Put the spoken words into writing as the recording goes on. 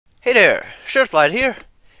Hey there, Shirtlight here,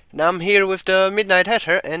 and I'm here with the Midnight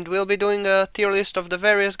Hatter, and we'll be doing a tier list of the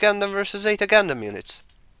various Gundam vs Zeta Gundam units.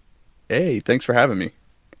 Hey, thanks for having me.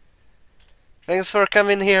 Thanks for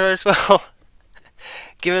coming here as well.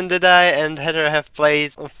 Given that I and Hatter have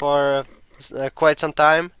played for quite some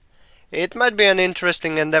time, it might be an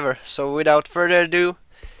interesting endeavor, so without further ado,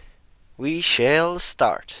 we shall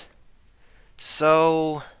start.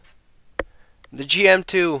 So, the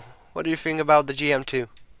GM2, what do you think about the GM2?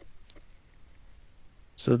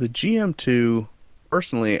 So the GM2,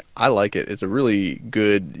 personally, I like it. It's a really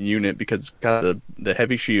good unit because it's got the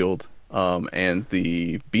heavy shield, and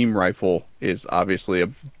the beam rifle is obviously a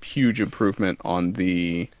huge improvement on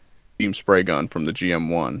the beam spray gun from the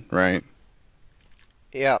GM1, right?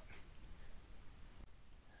 Yeah.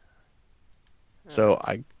 So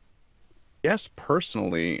I guess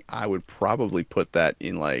personally, I would probably put that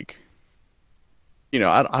in like,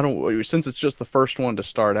 I don't, since it's just the first one to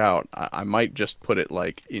start out, I might just put it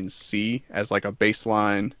like in C as like a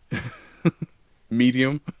baseline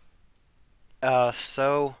medium.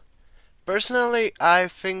 So personally, I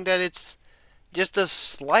think that it's just a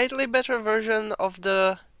slightly better version of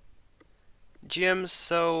the GM,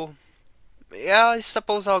 so yeah, I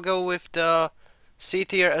suppose I'll go with the C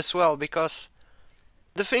tier as well, because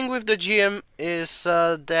the thing with the GM is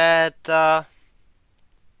that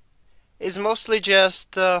it's mostly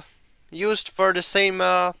just used for the same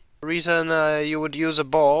reason you would use a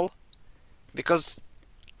ball, because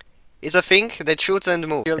it's a thing that shoots and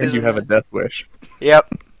moves. And you have a death wish. Yep.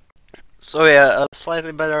 So yeah, a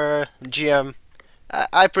slightly better GM.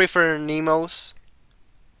 I prefer Nemo's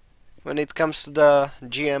when it comes to the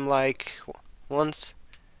GM-like ones.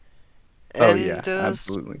 Oh yeah, And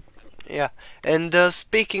absolutely. yeah, and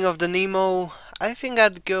speaking of the Nemo, I think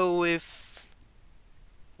I'd go with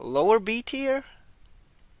lower B tier.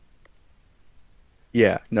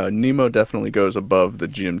 Yeah, no, Nemo definitely goes above the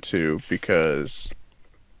GM2 because,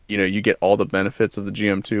 you get all the benefits of the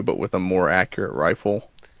GM2, but with a more accurate rifle,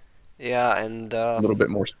 Yeah, a little bit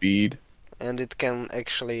more speed. and it can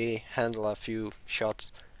actually handle a few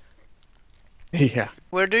shots. Yeah.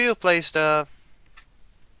 Where do you place the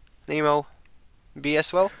Nemo? B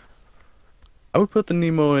as well? I would put the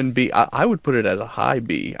Nemo in B. I would put it as a high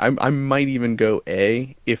B. I might even go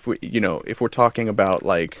A if if we're talking about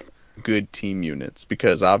like good team units,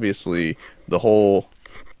 because obviously the whole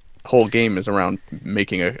game is around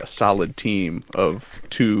making a solid team of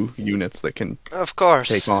two units that can Of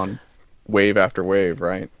take course. on wave after wave,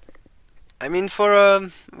 right? I mean, for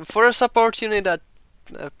a support unit, that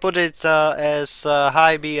put it as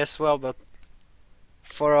high B as well, but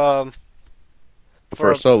for a For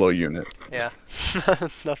for a a solo unit, yeah,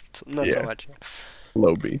 not so yeah, much.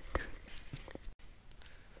 low B.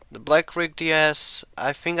 The Black Rig DS,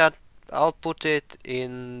 I think I'll put it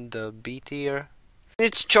in the B tier.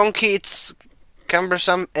 It's chunky, it's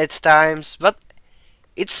cumbersome at times, but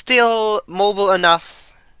it's still mobile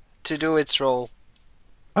enough to do its role.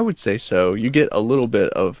 I would say so. You get a little bit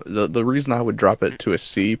of the reason I would drop it to a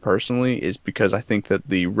C personally is because I think that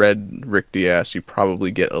the red Rick DS you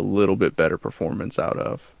probably get a little bit better performance out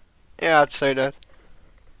of. Yeah, I'd say that.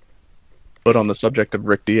 But on the subject of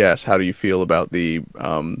Rick DS, how do you feel about the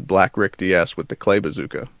black Rick DS with the clay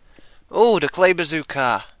bazooka? Oh, the Clay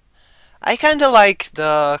Bazooka. I kinda like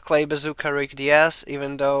the Clay Bazooka Rig DS,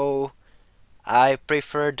 even though I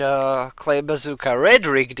prefer the Clay Bazooka Red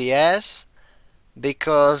Rig DS,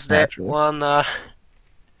 because Naturally.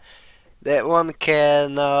 that one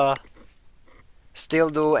can still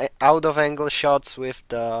do out of angle shots with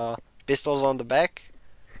the pistols on the back.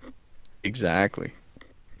 Exactly.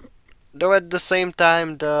 Though at the same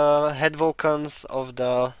time, the head Vulcans of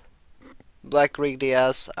the Black Rig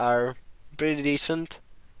DS are pretty decent,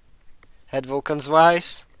 head Vulcans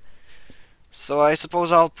wise. So I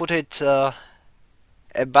suppose I'll put it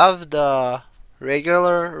above the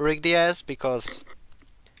regular Rig DS because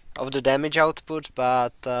of the damage output,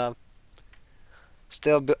 but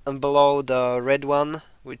still below the red one,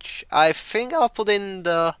 which I think I'll put in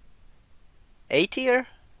the A tier.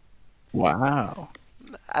 Wow.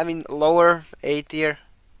 I mean, lower A tier.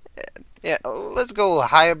 Yeah, let's go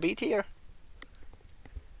higher B tier.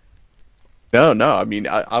 No, no. I mean,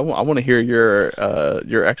 I want to hear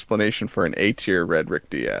your explanation for an A tier red Rick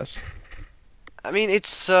DS. I mean,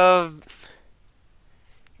 it's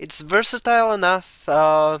versatile enough.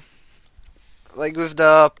 Like with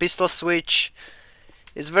the pistol switch,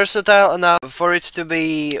 it's versatile enough for it to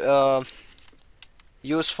be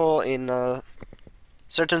useful in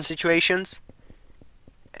certain situations,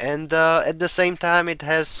 and at the same time it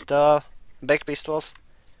has the back pistols,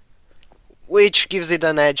 which gives it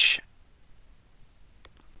an edge.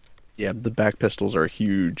 Yeah, the back pistols are a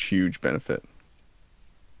huge, huge benefit.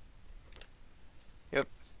 Yep.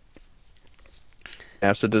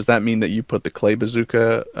 Now, so does that mean that you put the clay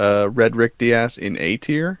bazooka, Red Rick Diaz in A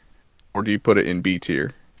tier, or do you put it in B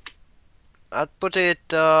tier? I'd put it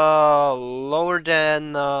lower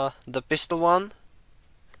than the pistol one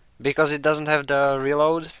because it doesn't have the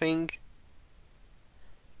reload thing.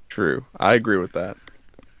 True, I agree with that.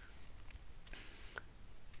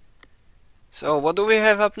 So what do we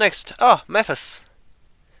have up next? Oh, Methuss.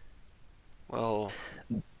 Well,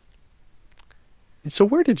 So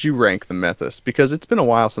where did you rank the Methuss? Because it's been a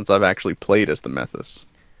while since I've actually played as the Methuss.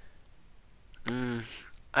 mm,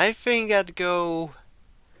 I think I'd go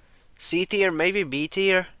C tier, maybe B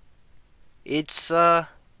tier. It's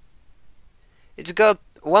it's got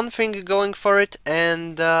one thing going for it,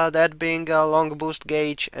 and that being a long boost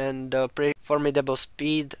gauge and pretty formidable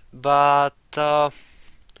speed, but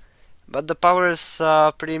the power is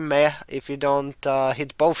pretty meh if you don't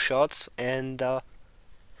hit both shots, and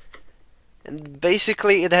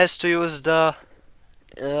basically it has to use the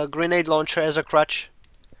grenade launcher as a crutch.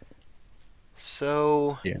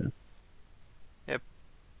 So, Yeah, yeah,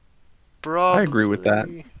 I agree with that.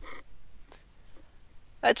 probably.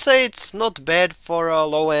 I'd say it's not bad for a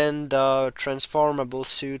low-end transformable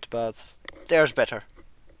suit, but there's better.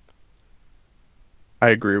 I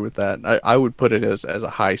agree with that. I would put it as a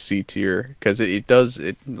high C tier because it does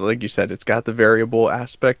it like you said, it's got the variable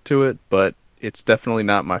aspect to it, but it's definitely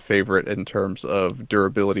not my favorite in terms of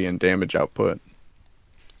durability and damage output.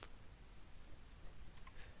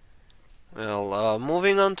 Well,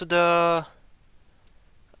 moving on to the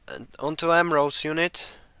onto Amro's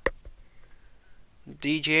unit,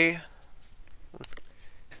 Dijeh.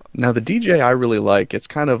 Now the DJ I really like, it's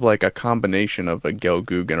kind of like a combination of a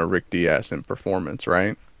Gelgoog and a Rick Diaz in performance,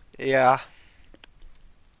 right? Yeah,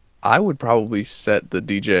 I would probably set the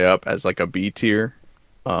DJ up as like a B tier.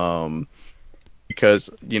 Um, because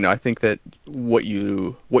I think that what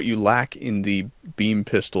you lack in the beam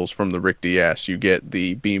pistols from the Rick DS, you get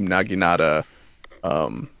the beam Naginata,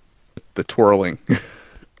 um, the twirling.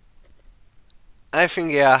 I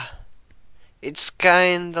think yeah, it's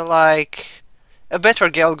kinda like a better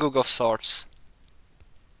Gelgoog of sorts.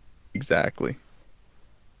 Exactly.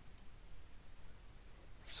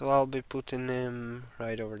 So I'll be putting him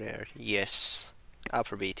right over there. Yes,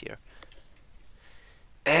 upper B tier.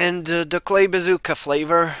 And the clay bazooka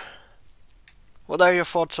flavor. What are your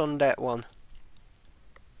thoughts on that one?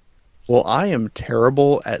 Well, I am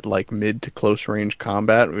terrible at like mid to close range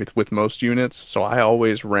combat with most units, so I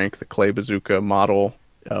always rank the clay bazooka model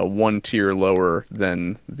one tier lower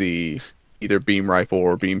than the either beam rifle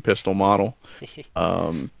or beam pistol model.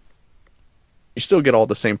 Um, you still get all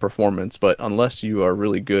the same performance, but unless you are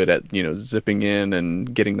really good at, zipping in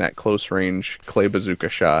and getting that close range clay bazooka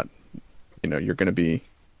shot, you're going to be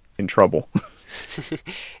in trouble.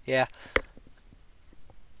 Yeah,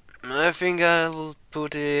 I think I will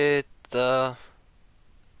put it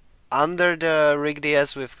under the Rig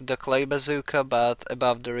DS with the clay bazooka, but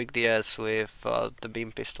above the Rig DS with the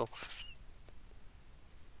beam pistol.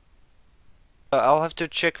 I'll have to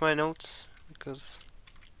check my notes because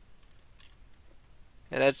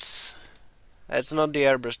yeah, that's not the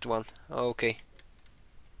airburst one. Okay.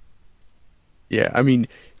 Yeah, I mean,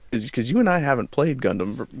 because you and I haven't played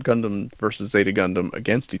Gundam versus Zeta Gundam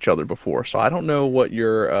against each other before, so I don't know what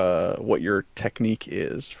your technique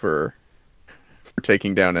is for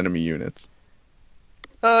taking down enemy units.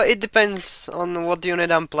 It depends on what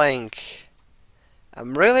unit I'm playing.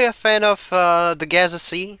 I'm really a fan of the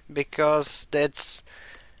Gaza-C because that's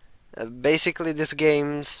basically this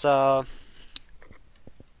game's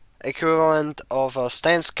equivalent of a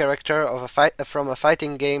stance character of a fight from a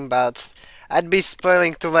fighting game, but I'd be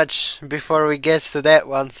spoiling too much before we get to that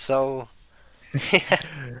one. So,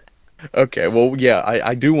 Okay, well, yeah,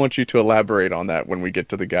 I do want you to elaborate on that when we get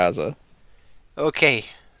to the Gaza. okay.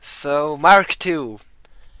 So Mark II.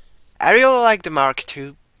 I really like the Mark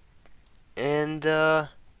II, and yeah,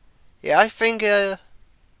 I think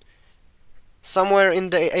somewhere in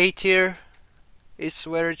the A tier is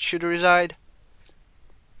where it should reside.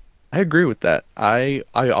 I agree with that. I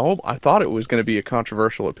thought it was going to be a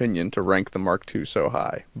controversial opinion to rank the Mark II so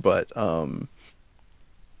high, but you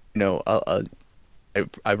know,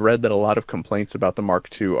 I've read that a lot of complaints about the Mark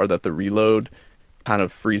II are that the reload kind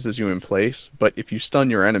of freezes you in place, but if you stun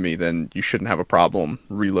your enemy, then you shouldn't have a problem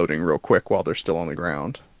reloading real quick while they're still on the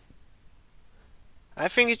ground. I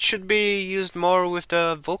think it should be used more with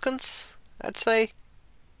the Vulcans, I'd say.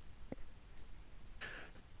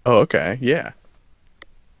 Oh, okay, yeah.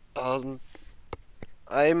 Um,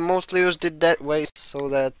 I mostly used it that way so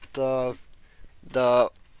that the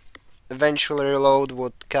eventually reload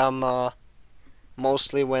would come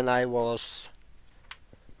mostly when I was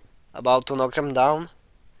about to knock him down.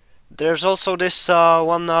 There's also this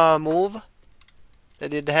one move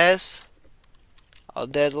that it has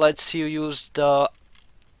that lets you use the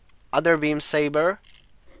other beam saber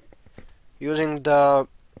using the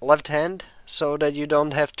left hand so that you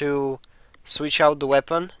don't have to switch out the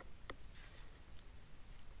weapon.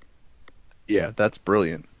 Yeah, that's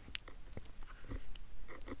brilliant.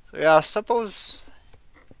 So yeah, I suppose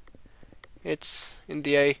it's in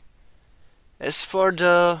the A. As for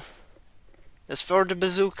the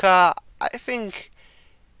bazooka, I think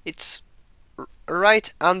it's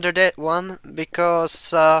right under that one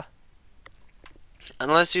because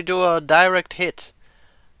unless you do a direct hit,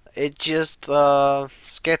 it just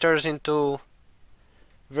scatters into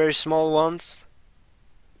very small ones,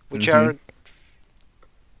 which Mhm. are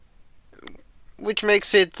which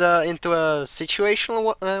makes it into a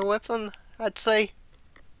situational weapon, I'd say.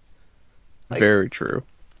 Like, Very true.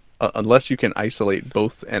 Unless you can isolate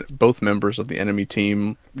both members of the enemy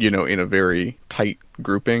team, in a very tight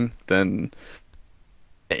grouping, then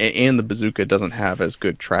and the bazooka doesn't have as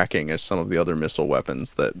good tracking as some of the other missile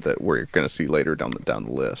weapons that we're going to see later down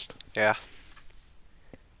the list. yeah.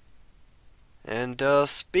 And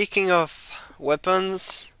speaking of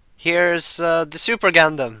weapons, here's the Super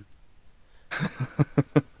Gundam.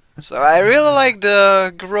 So I really like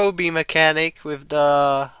the Groby mechanic with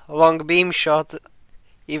the long beam shot,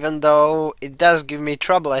 even though it does give me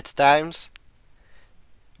trouble at times.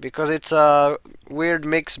 Because it's a weird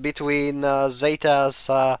mix between Zeta's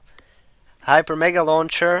Hyper Mega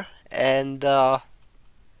Launcher and the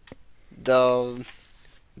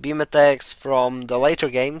beam attacks from the later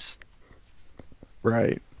games.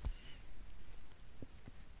 Right.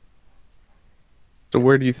 So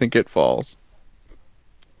where do you think it falls?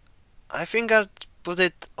 I think I'd put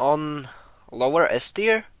it on lower S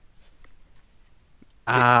tier.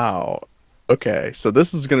 Ow. Okay, so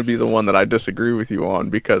this is going to be the one that I disagree with you on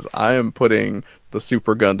because I am putting the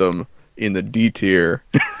Super Gundam in the D tier.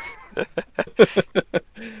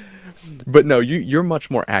 But no, you're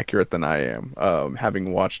much more accurate than I am.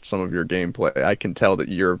 Having watched some of your gameplay, I can tell that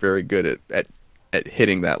you're very good at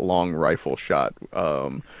hitting that long rifle shot.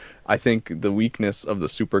 I think the weakness of the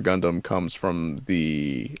Super Gundam comes from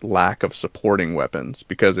the lack of supporting weapons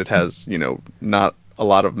because it has, not a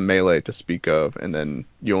lot of melee to speak of, and then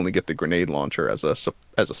you only get the grenade launcher as a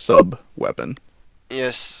sub weapon.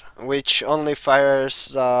 Yes, which only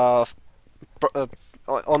fires on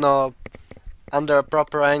a under a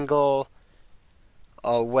proper angle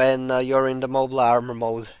when you're in the mobile armor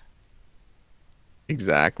mode.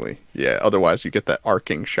 Exactly. Yeah. Otherwise, you get that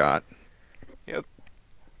arcing shot. Yep.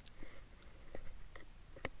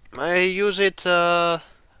 I use it. I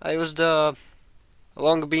use the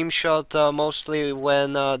long beam shot mostly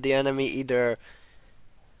when the enemy either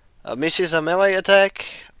misses a melee attack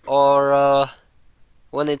or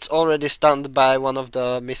when it's already stunned by one of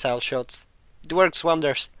the missile shots. It works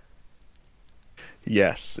wonders.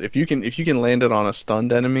 Yes. If you can land it on a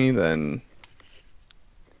stunned enemy, then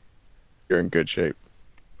you're in good shape.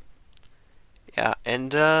 Yeah,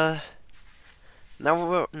 and now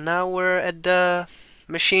we're at the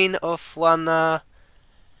machine of one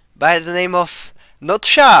by the name of not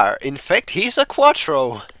Char. In fact, he's a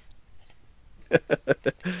Quattro.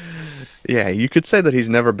 Yeah, you could say that he's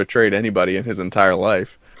never betrayed anybody in his entire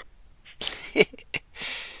life.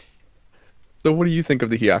 So what do you think of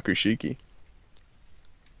the Hyaku Shiki?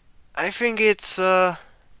 I think it's a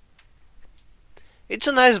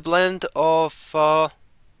nice blend of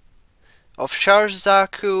Char's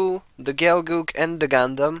Zaku, the Gelgoog, and the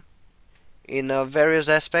Gundam in various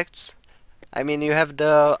aspects. I mean, you have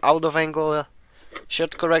the out-of-angle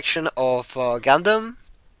shot correction of Gundam,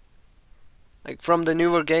 like from the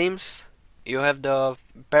newer games. You have the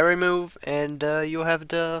parry move, and you have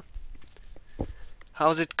the...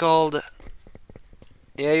 how's it called?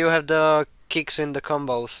 Yeah, you have the kicks in the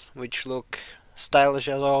combos, which look stylish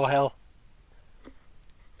as all hell.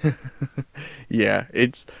 Yeah,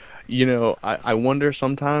 I wonder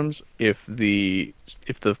sometimes if the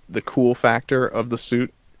cool factor of the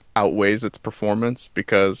suit outweighs its performance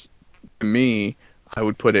because to me, I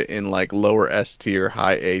would put it in like lower S tier,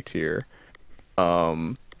 high A tier.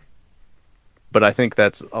 Um, but I think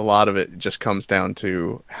that's a lot of it just comes down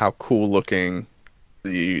to how cool looking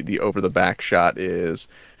the over the back shot is.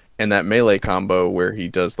 And that melee combo where he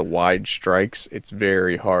does the wide strikes, it's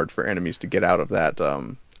very hard for enemies to get out of that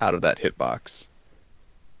hitbox.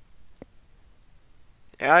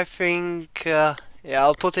 Yeah, I think yeah,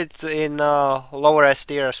 I'll put it in lower S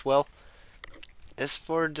tier as well. As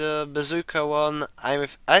for the bazooka one,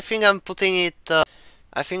 I think I'm putting it.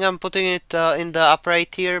 I think I'm putting it in the upper A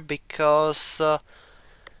tier because,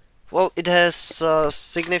 well, it has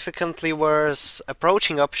significantly worse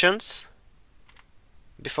approaching options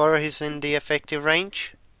before he's in the effective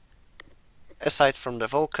range. Aside from the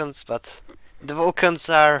Vulcans, but the Vulcans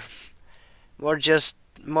are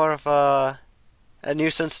more of a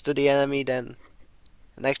nuisance to the enemy than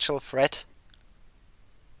an actual threat,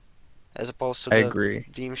 as opposed to I the agree.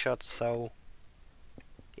 beam shots. So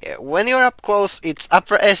yeah, when you're up close, it's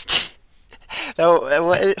upper ST. No,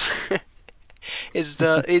 it's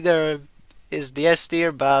the either is the S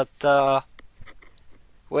tier, but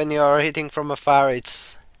when you're hitting from afar,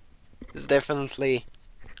 it's definitely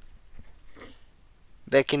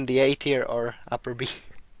back in the A tier or upper B.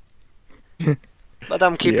 But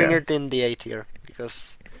I'm keeping Yeah, it in the A tier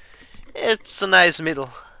because it's a nice middle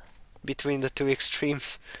between the two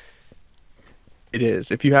extremes. it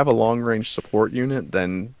is. If you have a long range support unit,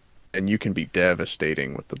 then you can be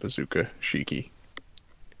devastating with the bazooka Shiki.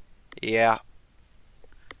 Yeah.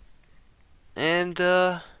 And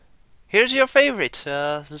here's your favorite,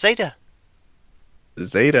 Zeta.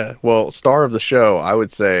 Zeta, well, star of the show, I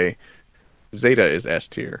would say Zeta is S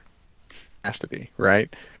tier. Has to be,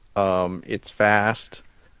 right? It's fast.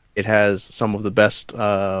 It has some of the best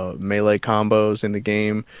melee combos in the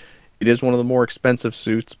game. It is one of the more expensive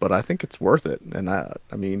suits, but I think it's worth it. And I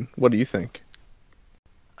mean, what do you think?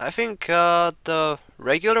 I think the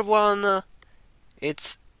regular one,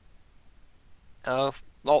 it's uh,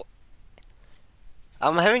 well,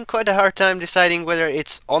 I'm having quite a hard time deciding whether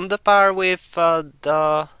it's on the par with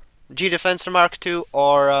the G Defensor Mark II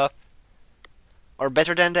or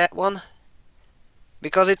better than that one,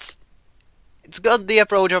 because it's got the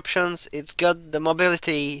approach options, it's got the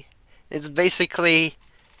mobility, it's basically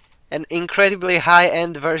an incredibly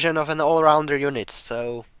high-end version of an all-rounder unit.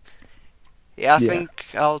 So yeah, I Yeah. think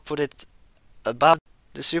I'll put it above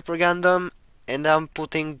the Super Gundam, and I'm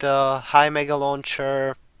putting the High Mega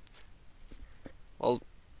Launcher. Well,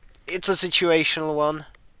 it's a situational one,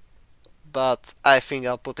 but I think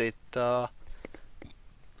I'll put it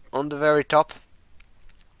on the very top.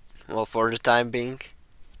 Well, for the time being.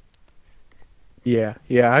 Yeah,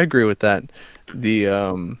 I agree with that. The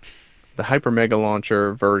Hyper Mega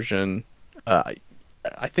Launcher version, uh,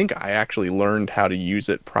 I think I actually learned how to use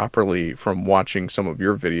it properly from watching some of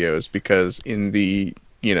your videos because in the,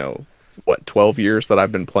 what, 12 years that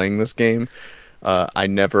I've been playing this game, I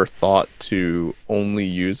never thought to only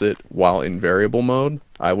use it while in variable mode.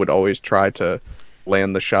 I would always try to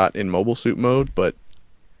land the shot in mobile suit mode, but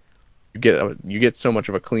you get so much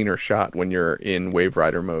of a cleaner shot when you're in Wave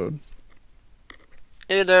Rider mode.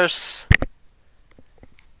 Yeah, there's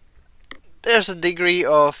a degree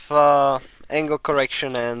of angle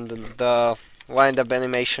correction, and the wind-up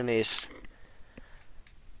animation is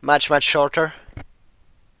much shorter.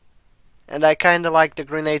 And I kinda like the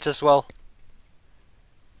grenades as well.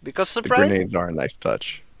 Because The grenades are a nice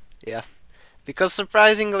touch. yeah, because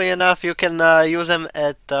surprisingly enough, you can use them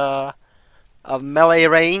at a melee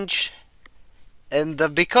range, and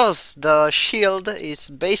because the shield is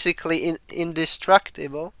basically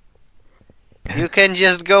indestructible, you can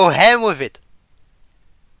just go ham with it.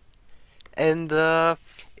 And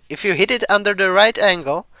if you hit it under the right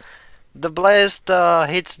angle, the blast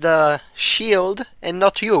hits the shield and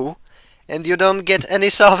not you, and you don't get any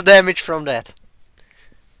soft damage from that.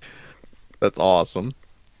 That's awesome.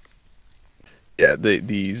 Yeah,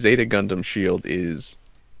 the Zeta Gundam shield is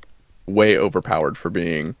way overpowered for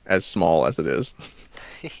being as small as it is.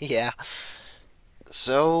 Yeah.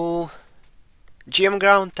 So, GM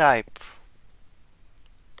ground type.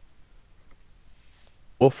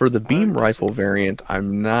 Well, for the What beam is rifle it? variant,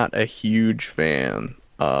 I'm not a huge fan.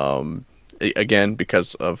 Again,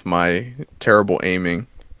 because of my terrible aiming.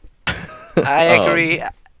 I Um, agree.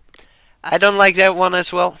 I don't like that one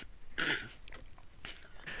as well.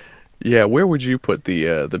 yeah, where would you put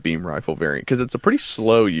the beam rifle variant? Because it's a pretty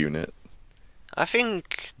slow unit. I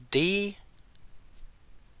think D,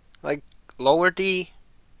 like lower D.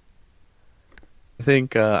 I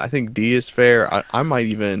think D is fair. I might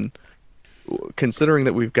even, considering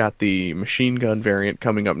that we've got the machine gun variant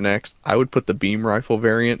coming up next, I would put the beam rifle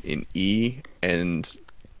variant in E, and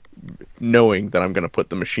knowing that I'm gonna put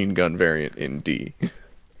the machine gun variant in D.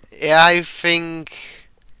 Yeah,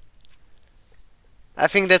 I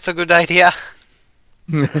think that's a good idea.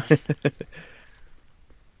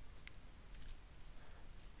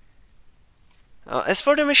 As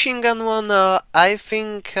for the machine gun one, I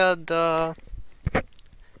think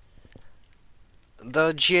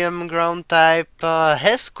the GM ground type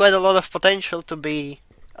has quite a lot of potential to be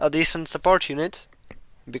a decent support unit,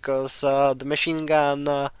 because the machine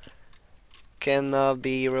gun can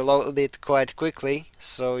be reloaded quite quickly,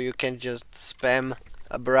 so you can just spam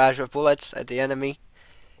a barrage of bullets at the enemy.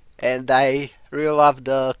 And I really love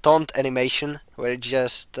the taunt animation, where it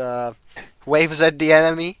just waves at the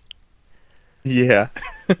enemy. Yeah.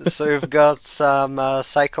 So you've got some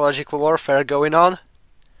psychological warfare going on.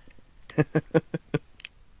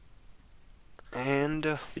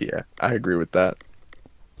 And, Yeah, I agree with that.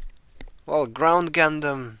 well, Ground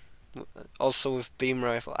Gundam, also with beam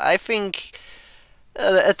rifle. I think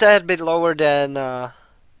a tad bit lower than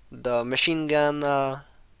the machine gun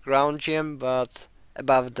ground gem, but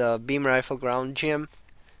above the beam rifle ground gem,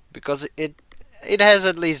 because it has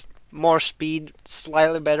at least more speed,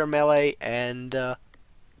 slightly better melee, and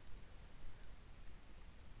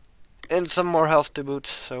some more health to boot.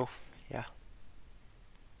 So yeah.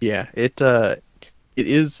 Yeah, it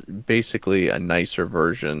is basically a nicer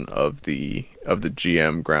version of the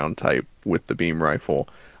GM ground type with the beam rifle.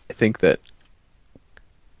 I think that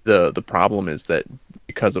the problem is that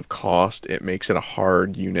because of cost, it makes it a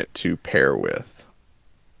hard unit to pair with.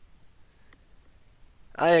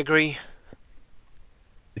 I agree.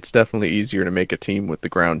 It's definitely easier to make a team with the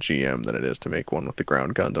ground GM than it is to make one with the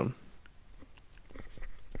ground Gundam.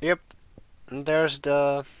 Yep. And there's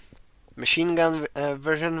the machine gun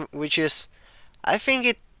version, which is, I think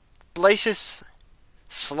it places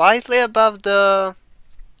slightly above the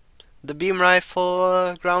beam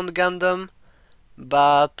rifle ground Gundam,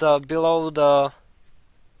 but below the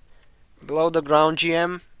ground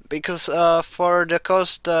GM, because for the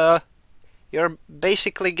cost you're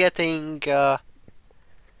basically getting the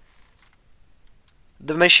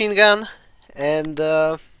machine gun and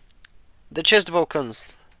the chest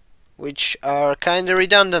Vulcans, which are kinda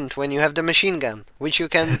redundant when you have the machine gun, which you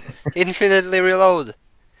can infinitely reload.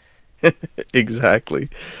 Exactly.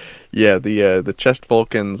 Yeah, the chest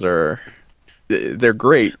Vulcans they're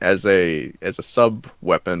great as a sub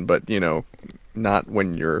weapon, but not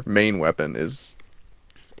when your main weapon is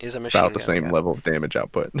Is a machine about the gun, same yeah. level of damage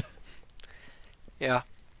output. Yeah.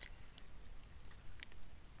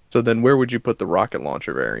 So then where would you put the rocket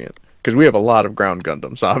launcher variant? Because we have a lot of ground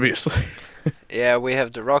Gundams, obviously. Yeah, we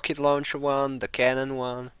have the rocket launcher one, the cannon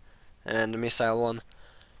one, and the missile one.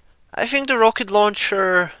 I think the rocket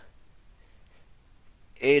launcher,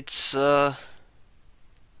 it's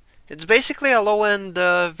basically a low-end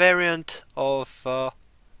variant of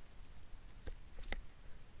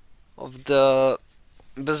the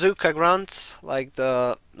bazooka grunts, like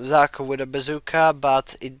the Zaku with a bazooka,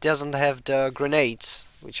 but it doesn't have the grenades,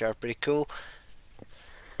 which are pretty cool.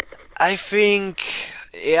 I think,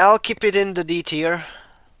 yeah, I'll keep it in the D tier.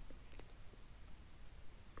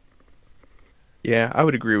 Yeah, I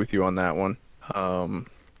would agree with you on that one.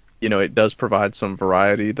 It does provide some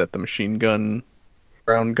variety that the machine gun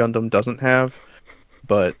ground Gundam doesn't have,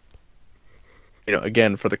 but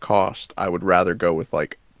again, for the cost, I would rather go with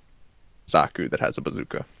like Zaku that has a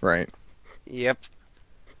bazooka, right? Yep.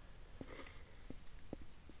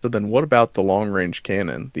 So then what about the long range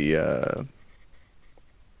cannon? Well,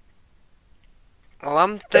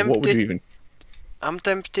 I'm What would you tempted. even I'm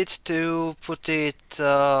tempted to put it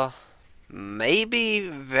maybe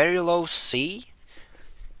very low C,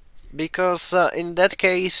 because in that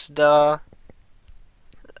case the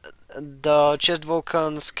chest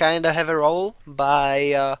Vulcans kinda have a role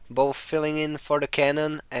by both filling in for the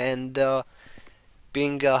cannon and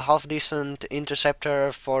being a half decent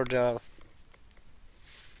interceptor for the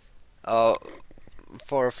uh,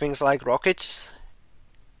 for things like rockets,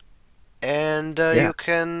 and Yeah. you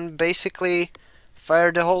can basically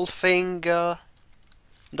fire the whole thing, the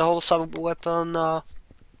whole sub weapon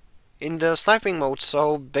in the sniping mode.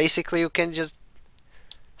 So basically, you can just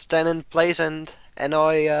stand in place and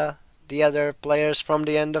annoy the other players from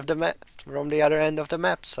the end of the map, from the other end of the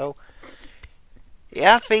map. So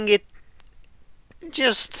yeah, I think it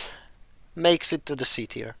just makes it to the C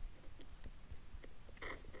tier.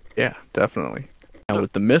 Yeah, definitely. Now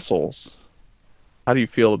with the missiles, how do you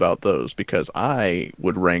feel about those? Because I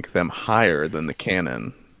would rank them higher than the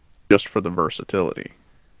cannon just for the versatility.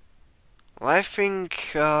 Well, I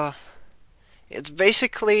think it's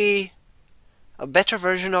basically a better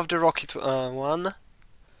version of the rocket one,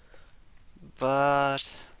 but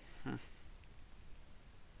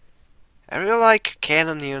I really like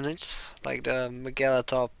cannon units, like the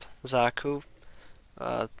Megalatop Zaku,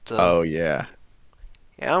 but Oh yeah.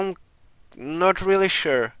 yeah, I'm not really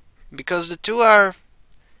sure, because the two are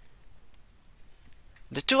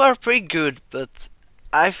pretty good, but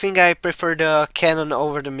I think I prefer the cannon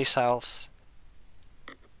over the missiles,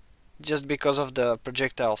 just because of the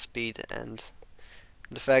projectile speed and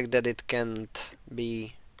the fact that it can't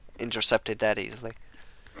be intercepted that easily.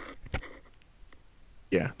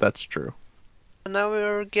 Yeah, that's true. And now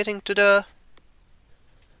we're getting to the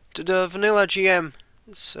vanilla GM.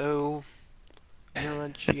 So vanilla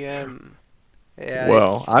GM, yeah,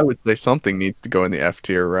 Well, I would say something needs to go in the F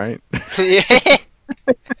tier, right? yeah.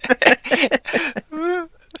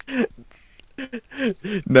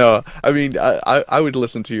 No, I mean, I would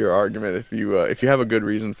listen to your argument if you have a good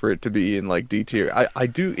reason for it to be in like D tier. I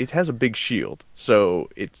do. It has a big shield, so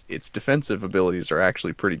its defensive abilities are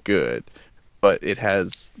actually pretty good, but it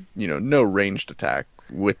has no ranged attack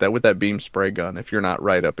with that beam spray gun. If you're not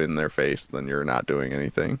right up in their face, then you're not doing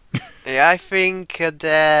anything. Yeah, I think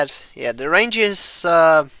that the range is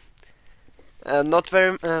not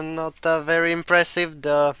very impressive.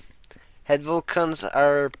 The head Vulcans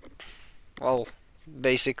are, well,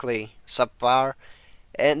 basically subpar,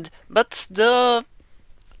 but the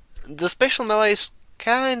special melee is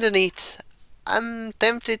kinda neat. I'm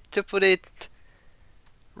tempted to put it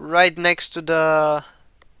right next to the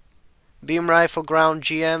beam rifle ground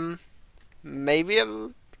GM. Maybe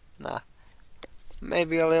nah,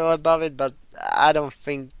 maybe a little above it, but I don't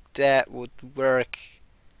think that would work.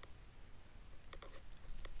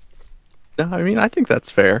 No, I mean, I think that's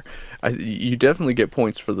fair. You definitely get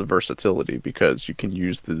points for the versatility because you can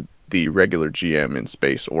use the regular GM in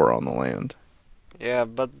space or on the land. Yeah,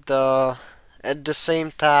 but at the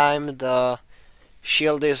same time, the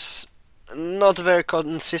shield is not very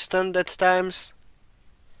consistent at times.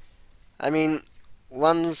 I mean,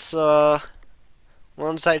 once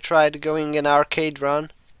once I tried going an arcade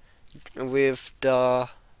run with the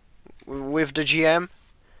GM,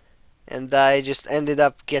 and I just ended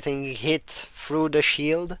up getting hit through the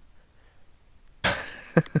shield.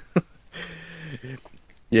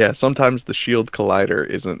 Yeah, sometimes the shield collider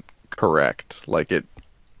isn't correct. Like it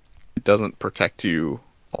doesn't protect you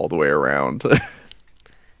all the way around.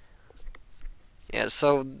 Yeah,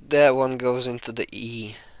 so that one goes into the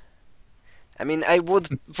E. I mean, I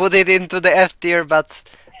would put it into the F tier, but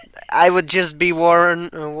I would just be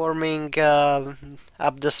warming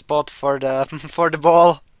up the spot for the for the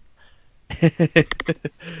ball.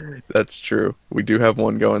 That's true. We do have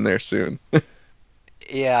one going there soon.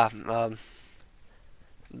 Yeah,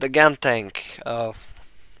 the Guntank.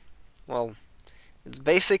 Well, it's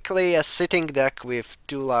basically a sitting deck with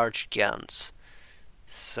two large Gyans.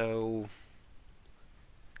 So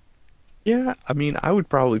Yeah, I mean, I would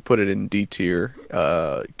probably put it in D tier,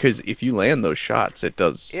 because if you land those shots, it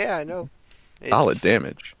does yeah, I know solid it's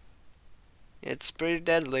damage. it's pretty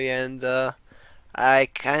deadly, and I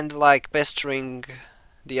kind of like pestering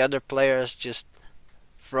the other players just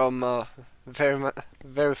from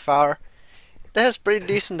very far. It has pretty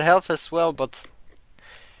decent health as well, but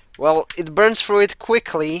well, it burns through it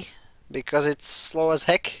quickly because it's slow as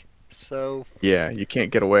heck. So Yeah, you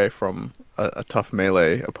can't get away from a tough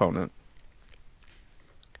melee opponent.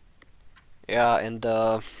 yeah, and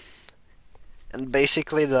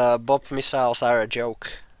basically the Bob missiles are a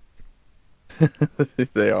joke.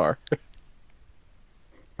 They are.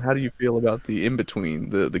 How do you feel about the in between,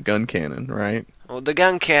 the gun cannon, right? Oh, the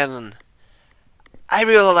Guncannon. I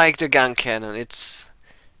really like the Guncannon. It's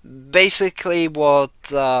basically what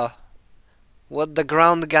the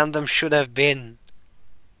ground Gundam should have been.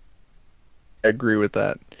 I agree with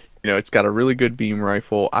that. It's got a really good beam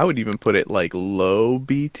rifle. I would even put it like low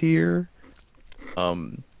B tier,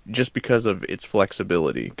 just because of its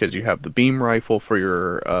flexibility. Because you have the beam rifle for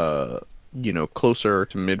your, closer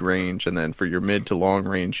to mid range, and then for your mid to long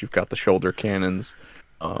range, you've got the shoulder cannons.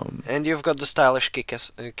 And you've got the stylish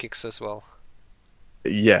kicks as well.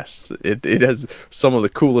 Yes, it has some of the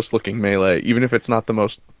coolest looking melee, even if it's not the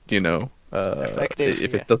most, Effective,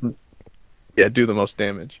 if yeah. it doesn't, yeah, do the most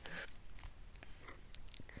damage.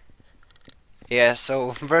 Yeah, so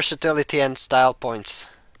versatility and style points.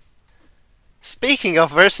 Speaking of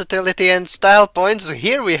versatility and style points,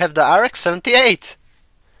 here we have the RX-78.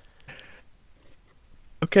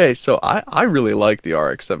 Okay, so I really like the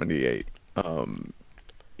RX-78.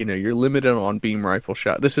 You're limited on beam rifle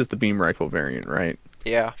shot. This is the beam rifle variant, right?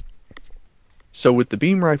 Yeah. So with the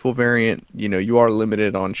beam rifle variant, you are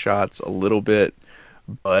limited on shots a little bit,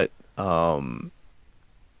 but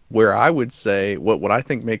where I would say what I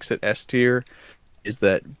think makes it S tier is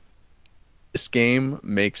that this game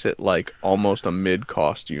makes it like almost a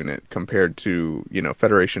mid-cost unit compared to,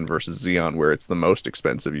 Federation versus Xeon, where it's the most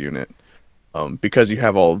expensive unit. Because you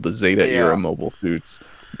have all of the Zeta era Yeah. mobile suits,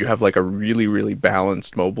 you have like a really, really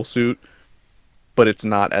balanced mobile suit, but it's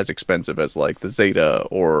not as expensive as like the Zeta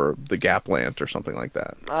or the Gaplant or something like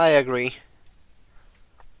that. I agree.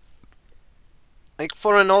 Like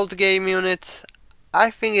for an old game unit,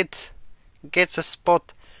 I think it gets a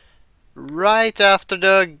spot right after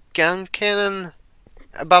the Guncannon,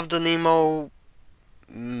 above the Nemo,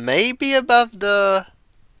 maybe above the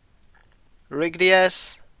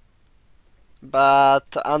Rigdias,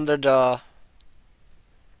 but under the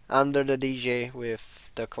Dijeh with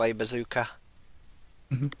the clay bazooka.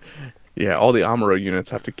 Yeah, all the Amuro units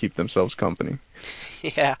have to keep themselves company.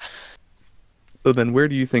 Yeah, So then where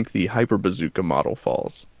do you think the Hyper Bazooka model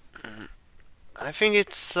falls? I think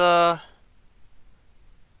it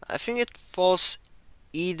falls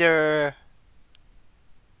either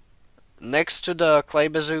next to the clay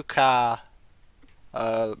bazooka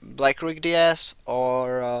Black Rig DS,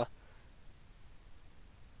 or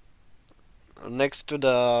next to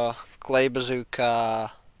the clay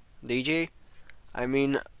bazooka DJ. I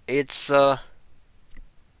mean, it's the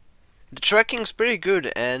tracking's pretty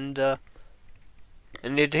good, and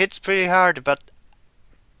it hits pretty hard, but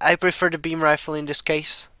I prefer the beam rifle in this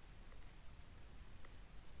case.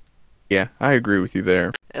 Yeah, I agree with you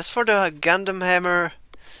there. As for the Gundam hammer,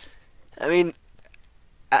 I mean,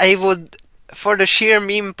 I would, for the sheer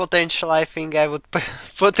meme potential, I think I would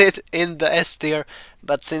put it in the S tier.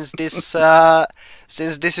 But since this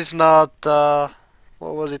is not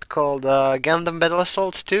what was it called, Gundam Battle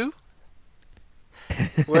Assault 2,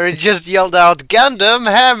 where it just yelled out Gundam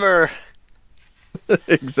Hammer.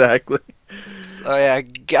 Exactly. So yeah,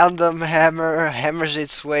 Gundam Hammer hammers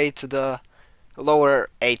its way to the lower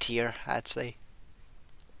A tier, I'd say.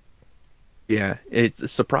 Yeah, it's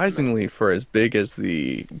surprisingly for as big as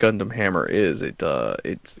the Gundam Hammer is,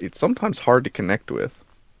 it's sometimes hard to connect with.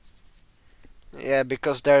 Yeah,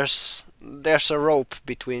 because there's a rope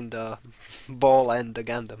between the ball and the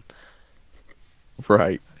Gundam.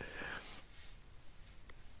 Right.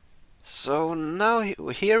 So now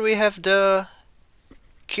here we have the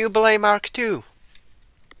Qubeley Mark II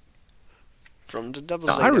from the Double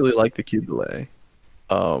Now, I Zeta. really like the Qubeley.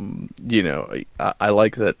 I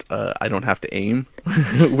like that I don't have to aim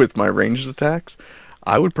with my ranged attacks.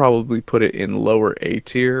 I would probably put it in lower A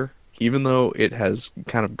tier, even though it has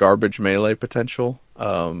kind of garbage melee potential.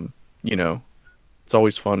 It's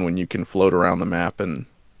always fun when you can float around the map and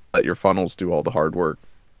let your funnels do all the hard work.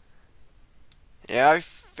 Yeah, I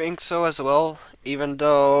think so as well. Even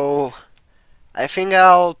though I think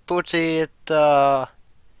I'll put it under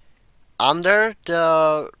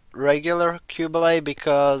the regular Qubeley,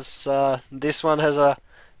 because this one has a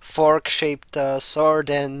fork-shaped sword,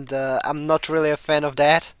 and I'm not really a fan of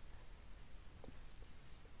that.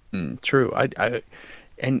 True.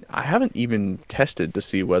 And I haven't even tested to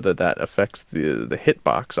see whether that affects the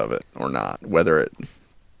hitbox of it or not. Whether it,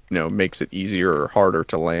 makes it easier or harder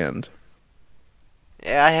to land.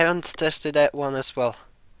 Yeah, I haven't tested that one as well.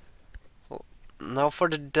 Now for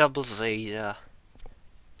the Double Zeta.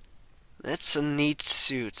 That's a neat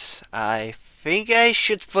suit. I think I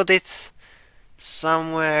should put it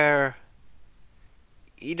somewhere,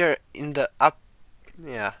 either in the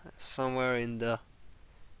somewhere in the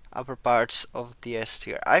upper parts of the S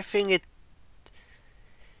tier. I think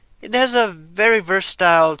it has a very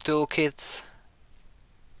versatile toolkit,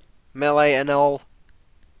 melee and all.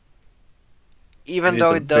 Even It is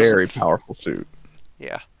though a it doesn't, very powerful suit.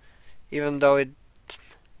 yeah. Even though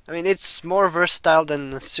I mean, it's more versatile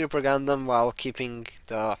than Super Gundam while keeping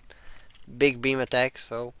the big beam attack.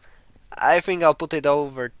 So I think I'll put it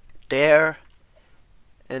over there,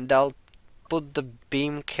 and I'll put the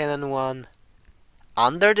beam cannon one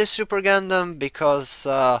under the Super Gundam, because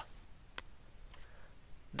the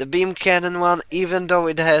beam cannon one, even though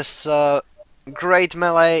it has great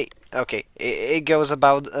melee, okay, it goes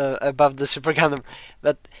above the Super Gundam,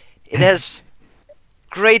 but it has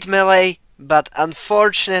great melee. But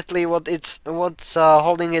unfortunately, what's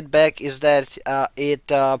holding it back is that it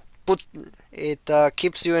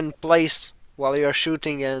keeps you in place while you're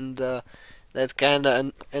shooting, and that kind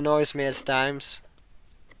of annoys me at times,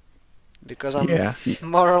 because I'm Yeah.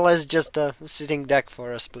 more or less just a sitting duck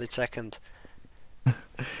for a split second.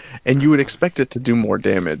 And you would expect it to do more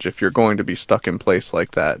damage if you're going to be stuck in place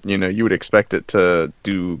like that. You would expect it to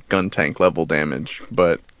do Guntank level damage,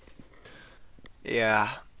 but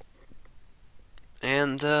Yeah.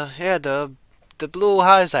 And yeah, the blue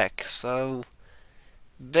Hizack. So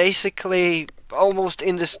basically almost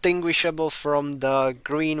indistinguishable from the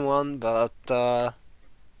green one, but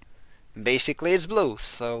basically it's blue.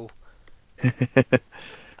 So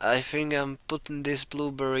I think I'm putting this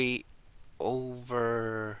blueberry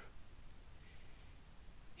over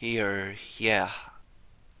here. Yeah,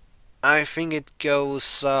 I think it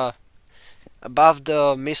goes above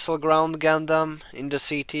the Missile Ground Gundam in the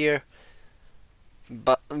C tier.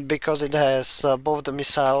 but because it has both the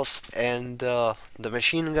missiles and the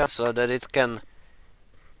machine gun, so that it can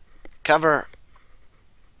cover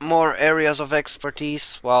more areas of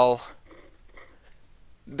expertise while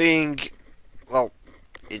being, well,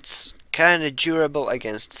 it's kind of durable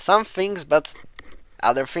against some things, but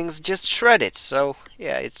other things just shred it. So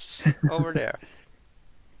yeah, it's over there.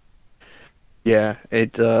 Yeah,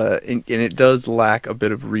 and it does lack a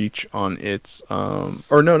bit of reach on its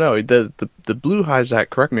or no, the blue Hizack,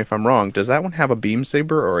 correct me if I'm wrong, does that one have a beam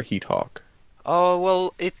saber or a heat hawk? Oh,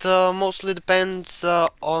 well, it mostly depends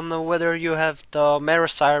on whether you have the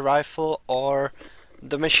Marasai rifle or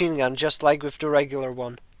the machine gun, just like with the regular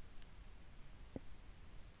one.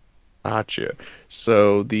 Gotcha.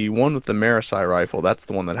 So the one with the Marasai rifle, that's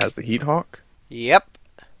the one that has the heat hawk? Yep.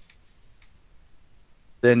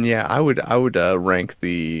 Then yeah, I would rank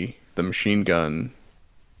the machine gun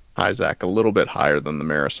Hizack a little bit higher than the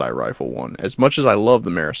Marasai rifle one. As much as I love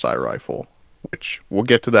the Marasai rifle, which we'll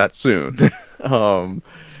get to that soon. um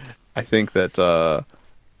I think that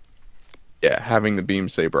yeah, having the beam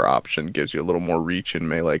saber option gives you a little more reach in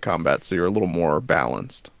melee combat, so you're a little more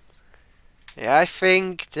balanced. Yeah, I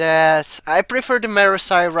think that I prefer the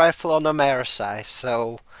Marasai rifle on the Marasai,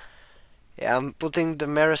 so yeah, I'm putting the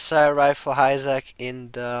Marasai rifle Hizack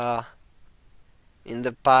in the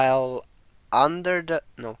pile under the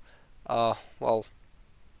no, well,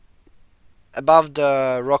 above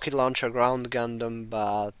the rocket launcher ground Gundam,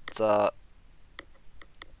 but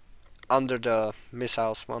under the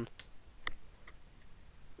missiles one.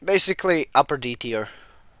 Basically upper D tier.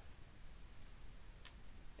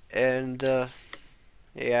 And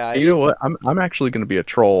yeah, You know what? I'm actually going to be a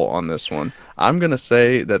troll on this one. I'm going to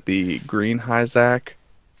say that the green Hizack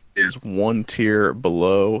is one tier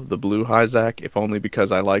below the blue Hizack, if only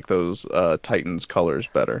because I like those Titans colors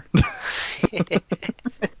better.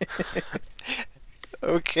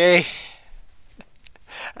 okay.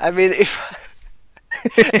 I mean,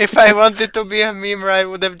 if I wanted to be a meme, I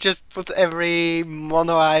would have just put every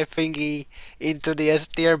mono eye thingy into the S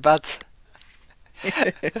tier, but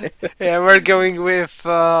yeah, we're going with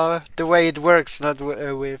the way it works, not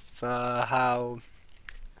with how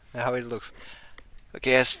it looks.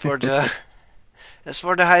 Okay, as for the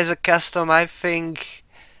Hizack custom, I think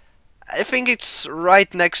it's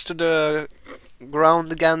right next to the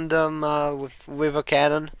ground Gundam with a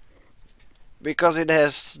cannon, because it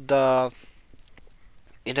has the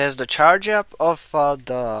charge up of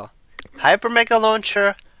the Hyper Mega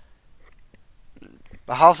Launcher,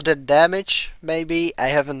 half the damage maybe. I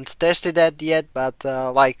haven't tested that yet, but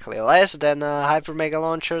likely less than Hyper Mega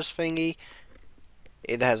Launcher's thingy.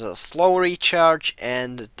 It has a slow recharge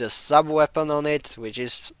and the sub weapon on it,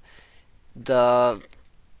 the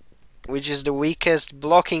which is the weakest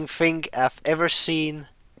blocking thing I've ever seen.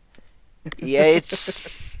 Yeah,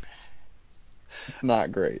 It's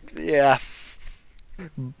not great. yeah.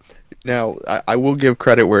 Now, I will give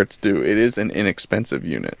credit where it's due. It is an inexpensive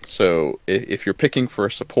unit. So if you're picking for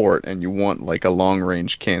a support and you want like a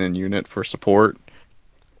long-range cannon unit for support,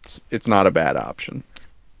 it's not a bad option.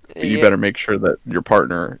 But you Yeah, better make sure that your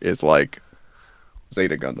partner is like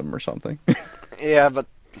Zeta Gundam or something. yeah, but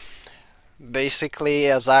basically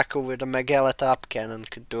a Zaku with a Megala top cannon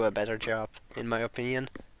could do a better job, in my opinion.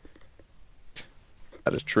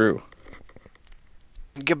 That is true.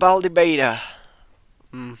 Gabaldy Beta.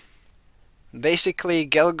 Hmm. Basically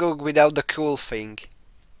Gelgoog without the cool thing.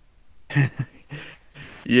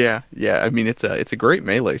 Yeah, yeah. I mean, it's a great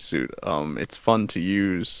melee suit. It's fun to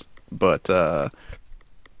use, but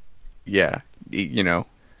yeah, you know,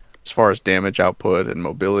 as far as damage output and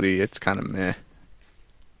mobility, it's kind of meh.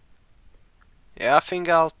 Yeah, I think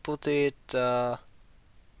I'll put it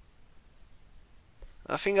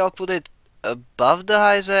above the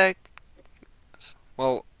Hizack.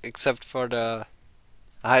 Well, except for the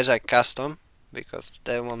Hijack custom, because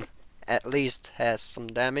that one at least has some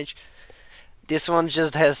damage. This one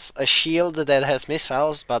just has a shield that has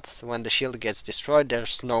missiles, but when the shield gets destroyed,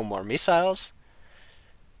 there's no more missiles.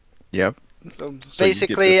 Yep. So So you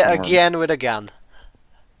get basically, this a arm. Gyan with a gun.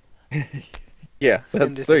 Yeah,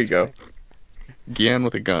 In that's this there you go. aspect. Gyan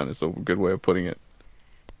with a gun is a good way of putting it.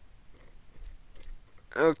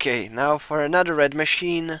 Okay, now for another red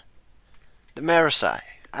machine, the Marasai.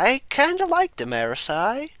 I kinda like the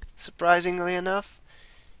Marasai, surprisingly enough.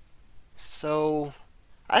 So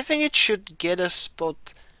I think it should get a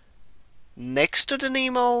spot next to the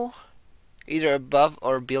Nemo, either above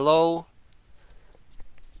or below,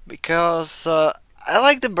 because I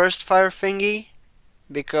like the burst fire thingy,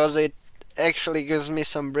 because it actually gives me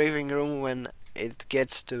some breathing room when it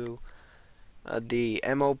gets to the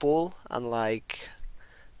ammo pool, unlike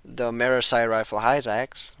the Marasai rifle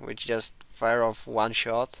Hizacks, which just fire off one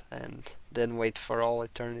shot and then wait for all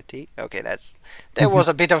eternity. Okay, that was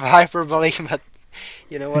a bit of hyperbole, but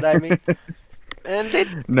you know what I mean. And it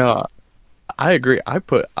No, I agree.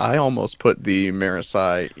 I almost put the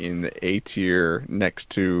Marasai in the A tier next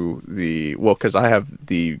to the well, because I have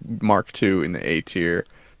the Mark II in the A tier.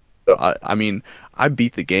 So I mean, I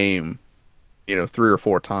beat the game, 3 or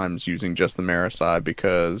 4 times using just the Marasai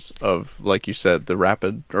because of, like you said, the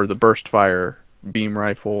rapid or the burst fire beam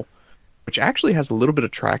rifle, which actually has a little bit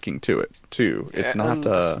of tracking to it too. yeah, It's not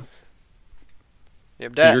and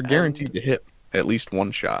yep, so that you're guaranteed to hit at least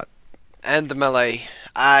one shot. and the melee.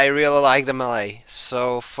 I really like the melee.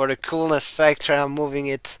 So for the coolness factor, I'm moving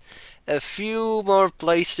it a few more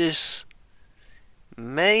places.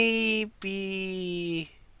 Maybe.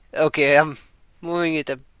 Okay, I'm moving it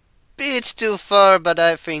a bit too far, but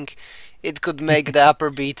I think it could make the upper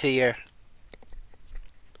B tier.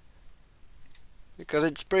 Because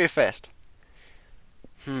it's pretty fast.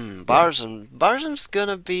 Yeah. Barzam. Barzam's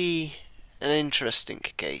gonna be an interesting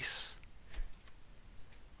case.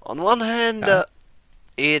 On one hand, Uh,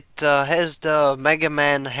 it has the Mega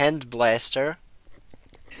Man hand blaster,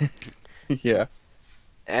 yeah.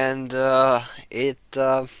 and it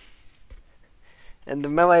and the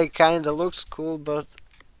melee kinda looks cool, but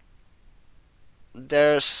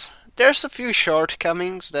there's a few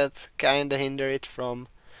shortcomings that kinda hinder it from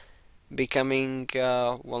becoming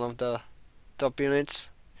one of the top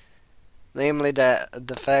units. Namely,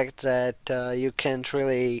 the fact that you can't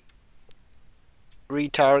really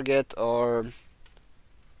retarget or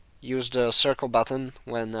use the circle button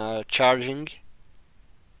when charging,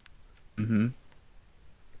 Hmm.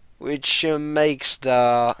 which makes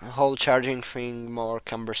the whole charging thing more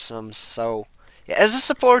cumbersome. So, yeah, as a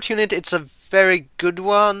support unit, it's a very good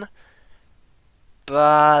one,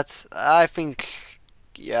 but I think,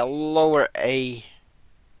 yeah, lower A.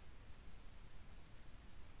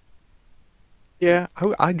 Yeah,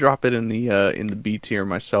 I drop it in the B tier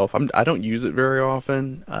myself. I don't use it very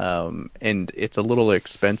often, and it's a little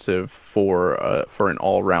expensive for an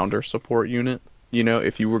all-rounder support unit.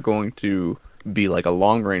 If you were going to be like a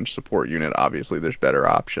long-range support unit, obviously there's better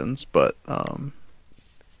options, but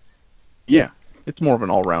yeah, it's more of an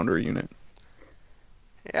all-rounder unit.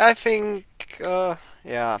 Yeah, I think,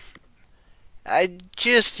 yeah, I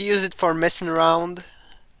just use it for messing around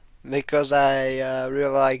because I really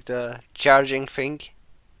like the charging thing.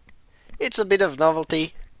 It's a bit of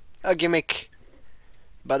novelty, a gimmick,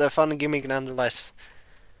 but a fun gimmick nonetheless.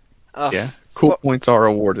 Yeah, cool For points are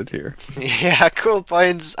awarded here. yeah, cool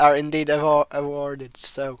points are indeed awarded.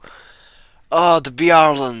 So, oh, the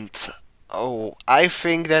Byarlant. Oh, I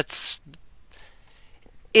think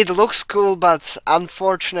it looks cool, but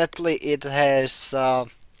unfortunately, it has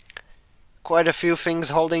quite a few things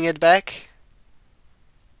holding it back.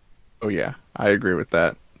 Oh yeah, I agree with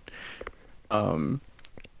that. Um,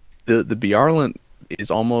 the Byarlant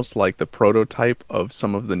is almost like the prototype of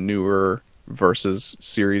some of the newer versus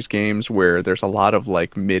series games where there's a lot of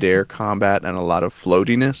like mid-air combat and a lot of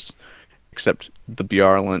floatiness, except the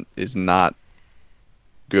Byarlant is not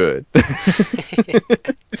good.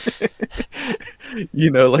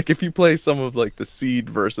 Like if you play some of like the Seed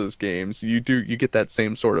versus games, you get that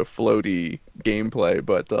same sort of floaty gameplay,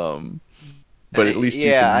 but at least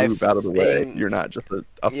you Yeah, can I move out of the way. think You're not just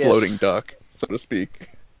a yes, floating duck, so to speak.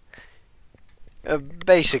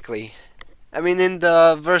 basically. I mean, in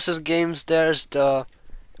the versus games, there's the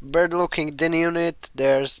bird-looking din unit,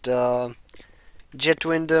 there's the jet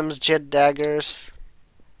windams, jet daggers.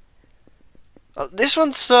 This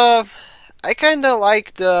one's I kind of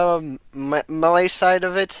like the melee side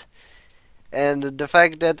of it, and the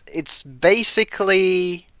fact that it's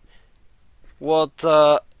basically what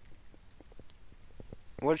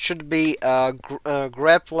what should be a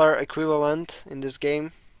grappler equivalent in this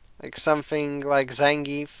game, like something like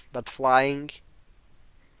Zangief but flying.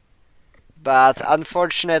 But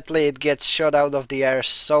unfortunately, it gets shot out of the air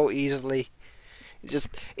so easily.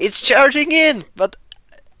 It's charging in, but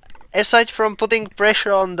aside from putting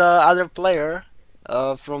pressure on the other player,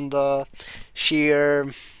 from the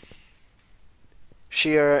sheer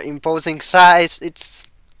imposing size, it's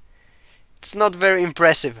not very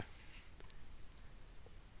impressive.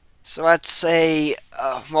 So I'd say,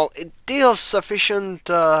 well, it deals sufficient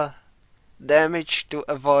damage to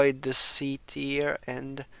avoid the C tier,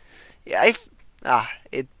 and yeah,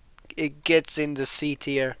 it gets in the C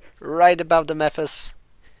tier right above the Methuss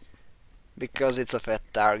because it's a fat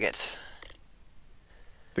target.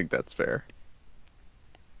 I think that's fair.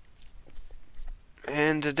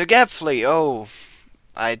 And the Gapthley, oh,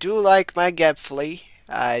 I do like my Gapthley.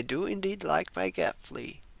 I do indeed like my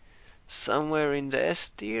Gapthley. somewhere in the S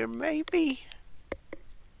tier, maybe.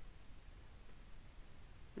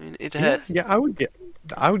 I mean, it Yeah, has. yeah, I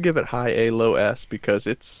would give it high A, low S because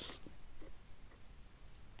it's.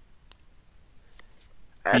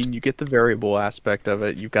 I At, mean, you get the variable aspect of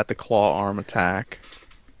it. You've got the claw arm attack.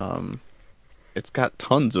 Um, it's got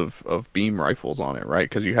tons of beam rifles on it, right?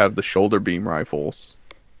 Because you have the shoulder beam rifles.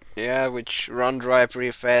 yeah, which run dry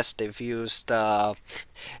pretty fast if used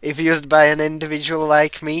by an individual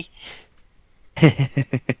like me.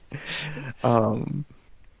 um,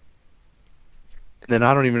 then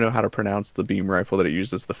I don't even know how to pronounce the beam rifle that it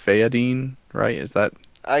uses. The Phaedine, right? Is that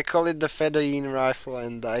I call it the Fedayeen rifle,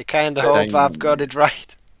 and I kinda hope I've got Phaedine? it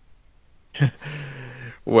right.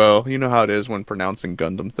 Well, you know how it is when pronouncing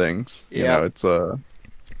Gundam things. You Yep. know, it's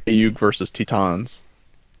Hyuk versus Titans.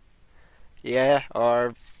 Yeah,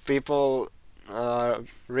 or people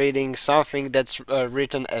reading something that's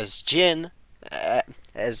written as Jin, uh,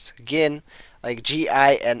 as Gin, like Ginn,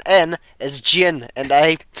 as Jin, and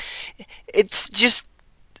it's just,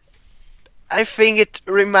 I think it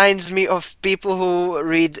reminds me of people who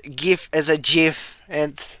read GIF as a GIF,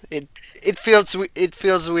 and it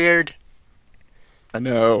feels weird. I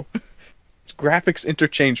know. It's graphics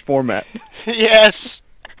interchange format. Yes.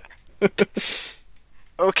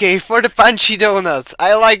 Okay, for the punchy donut.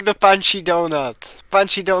 I like the punchy donut.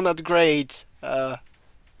 Punchy donut, great.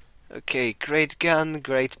 Okay, great gun,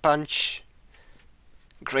 great punch,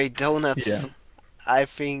 great Yeah. donut. I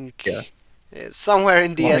Yeah. think somewhere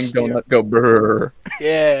in the Flying S tier. donut go brrr.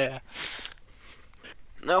 Yeah.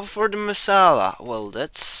 Now for the Messala. Well,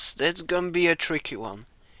 that's gonna be a tricky one.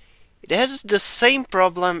 It has the same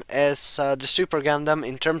problem as the Super Gundam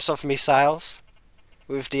in terms of missiles,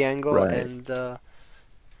 with the angle Right.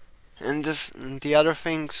 and the other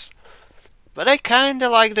things. But I kinda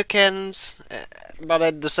like the cannons, but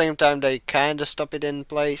at the same time they kinda stop it in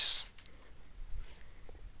place.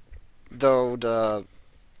 Though the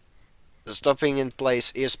stopping in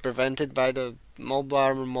place is prevented by the mobile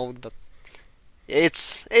armor mode, but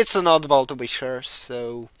it's an oddball to be sure.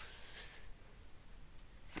 So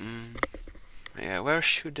mm, yeah, where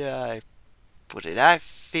should I put it? I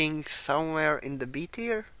think somewhere in the B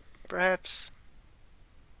tier, perhaps.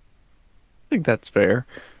 I think that's fair.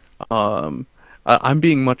 Um, I'm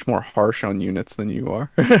being much more harsh on units than you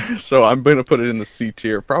are, so I'm gonna put it in the C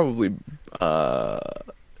tier, uh,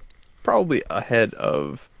 probably ahead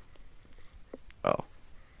of. Oh,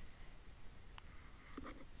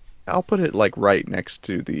 I'll put it like right next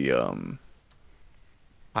to the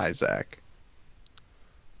Hizack.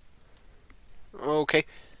 Okay.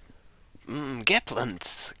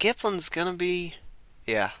 Gaplant. Gaplant's gonna be,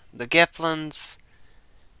 yeah, the Gaplant's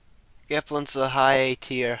a high A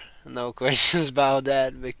tier. No questions about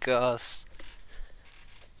that because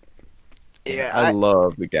Yeah, yeah, I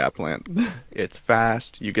love the Gaplant. It's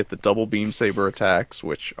fast. You get the double beam saber attacks,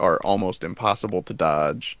 which are almost impossible to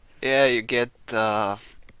dodge. yeah, you get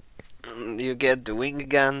the wing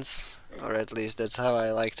guns, or at least that's how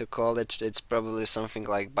I like to call it. It's probably something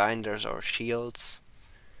like binders or shields.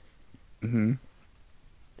 Hmm.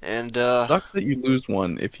 And Sucks that you lose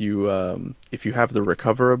one if you have the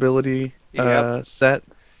recover ability yep, set.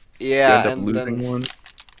 You end yeah, up and losing then one.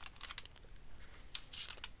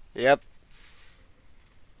 yep,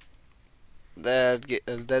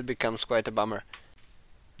 that becomes quite a bummer.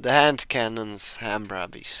 The hand cannons,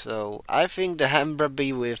 Hambrabi. So I think the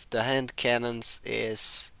Hambrabi with the hand cannons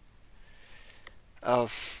is,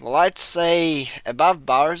 well, I'd say above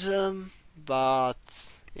Barzam, but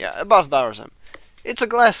yeah, above Barzam. It's a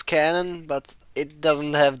glass cannon, but it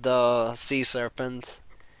doesn't have the sea serpent,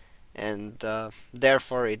 and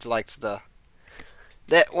therefore it lacks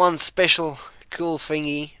that one special cool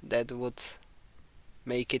thingy that would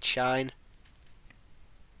make it shine.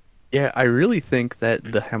 Yeah, I really think that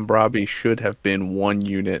the Hambrabi should have been one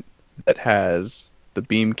unit that has the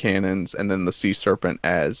beam cannons and then the sea serpent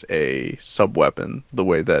as a sub weapon,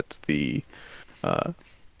 uh,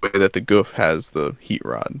 way that the Gouf has the heat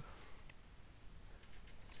rod.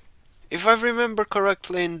 If I remember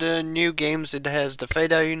correctly, in the new games, it has the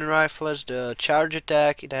Fedayeen rifles, the charge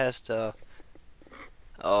attack, it has the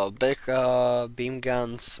big beam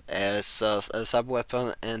guns as a sub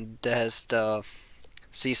weapon, and it has the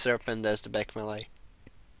sea serpent as the back melee.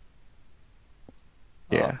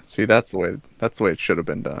 Uh, Yeah, see, that's the way it should have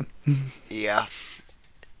been done. yeah,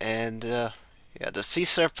 and yeah, the sea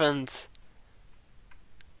serpent,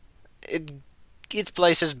 it it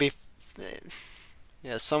places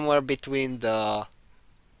yeah, somewhere between the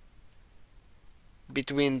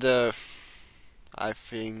I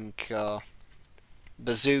think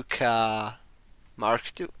bazooka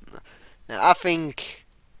Mark II. I think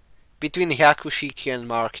between Hyaku, Shiki, and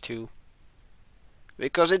Mark II,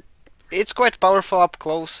 because it's quite powerful up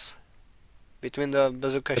close between the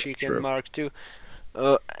Bazooka That's Shiki and true. Mark II,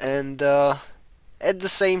 and at the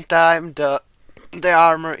same time the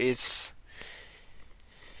armor is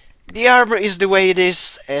the way it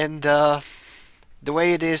is, and the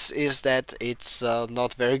way it is that it's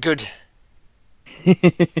not very good.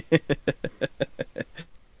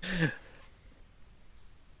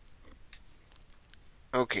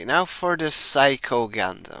 Okay, now for the Psycho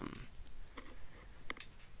Gundam.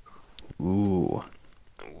 Ooh.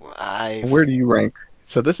 Where I've do you rank?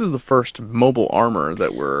 So this is the first mobile armor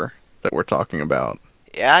that we're talking about.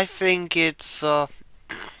 yeah, I think it's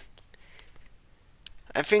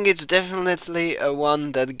definitely a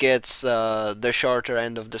one that gets the shorter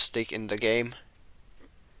end of the stick in the game,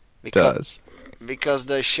 because Does.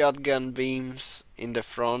 the shotgun beams in the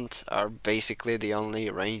front are basically the only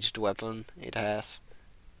ranged weapon it has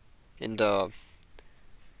in the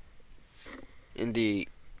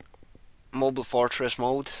mobile fortress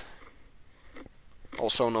mode,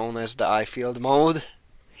 also known as the eye field mode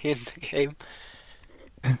in the game.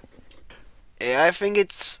 Yeah, I think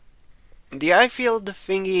it's the eye field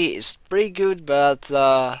thingy is pretty good, but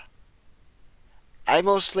I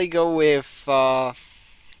mostly go with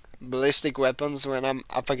ballistic weapons when I'm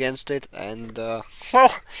up against it, and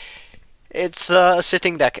well, it's a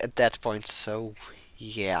sitting duck at that point, so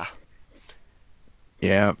yeah.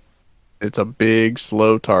 Yeah, it's a big,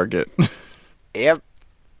 slow target. Yep,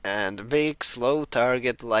 and a big slow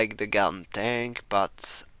target like the Guntank,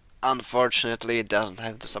 but unfortunately it doesn't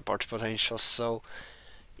have the support potential, so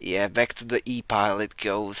yeah, back to the E-pile it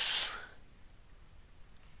goes.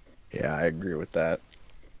 Yeah, I agree with that.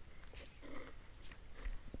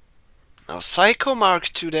 Now Psycho Mark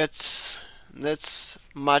II, that's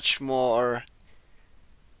much more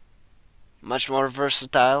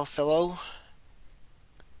versatile fellow.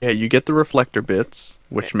 Yeah, you get the reflector bits,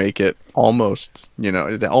 Eh, which make it almost,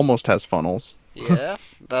 it almost has funnels. Yeah,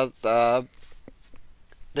 but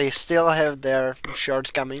they still have their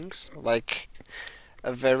shortcomings, like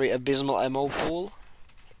a very abysmal ammo pool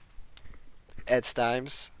at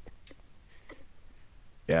times.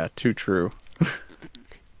 Yeah, too true.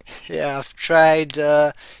 Yeah, I've tried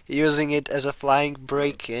using it as a flying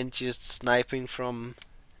break and just sniping from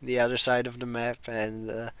the other side of the map,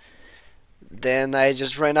 and then I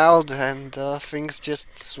just ran out, and things just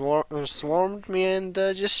swarmed me and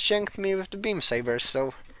just shanked me with the beam sabers.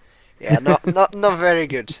 So yeah, not very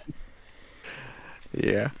good.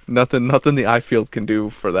 Yeah, nothing the eye field can do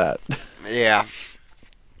for that. Yeah.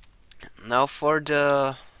 Now for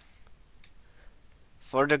the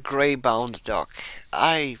gray bound dock,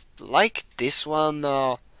 I like this one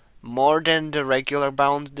more than the regular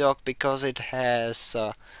bound dock because it has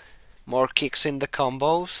more kicks in the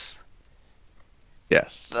combos.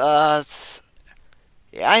 Yes. But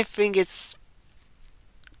yeah, I think it's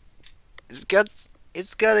got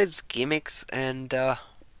it's got its gimmicks, and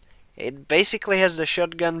it basically has the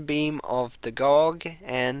shotgun beam of the Gogg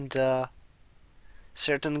and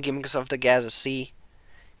certain gimmicks of the Gaza-C.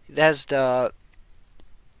 It has the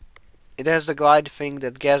glide thing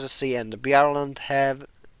that Gaza-C and the Byarlant have,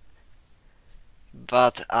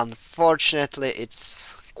 but unfortunately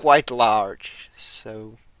it's quite large.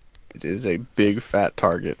 So It is a big fat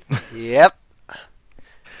target. yep,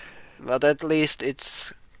 but at least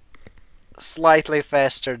it's slightly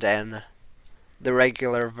faster than the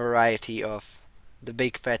regular variety of the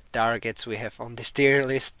big fat targets we have on this tier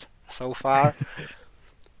list so far.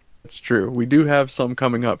 It's true. We do have some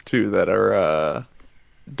coming up too that are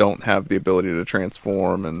don't have the ability to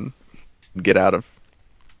transform and get out of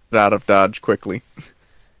dodge quickly.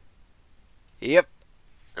 Yep.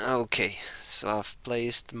 Okay, so I've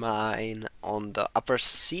placed mine on the upper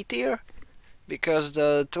C tier because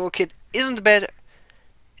the toolkit isn't bad,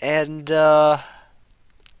 and well,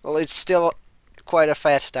 it's still quite a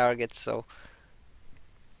fat target. So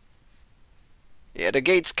yeah, the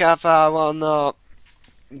Gates Kappa one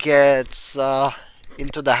gets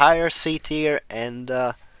into the higher C tier, and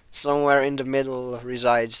somewhere in the middle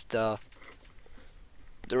resides the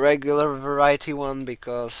regular variety one,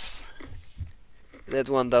 because that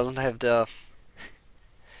one doesn't have the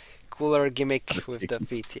cooler gimmick with the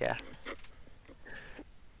feet. Yeah.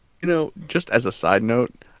 Just as a side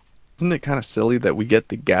note, isn't it kind of silly that we get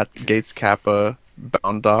the Gates Kappa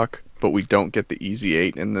bound dock, but we don't get the Easy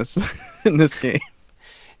 8 in this in this game?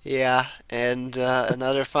 Yeah, and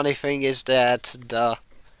another funny thing is that the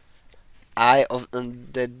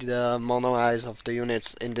mono eyes of the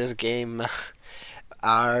units in this game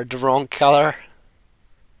are the wrong color.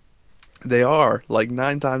 They are like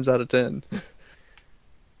 9 times out of 10.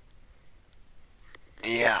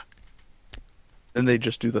 Yeah. And they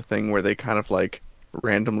just do the thing where they kind of like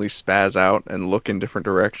randomly spaz out and look in different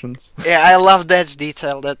directions. Yeah, I love that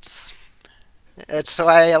detail. That's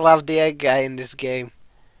why I love the egg guy in this game.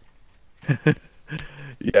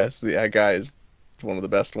 Yes, the Acguy is one of the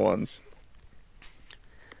best ones.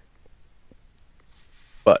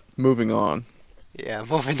 But moving on. Yeah,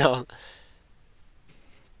 moving on.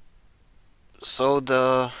 So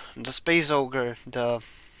the space ogre, the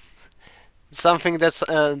something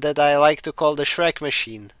that I like to call the Shrek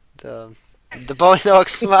machine, the Bolinoak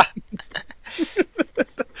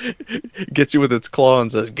Gets you with its claw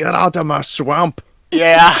and says, "Get out of my swamp."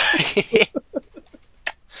 Yeah,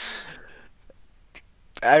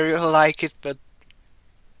 I really like it, but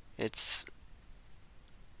it's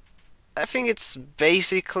I think it's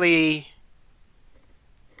basically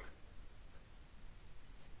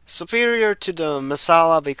superior to the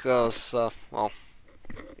Messala because well,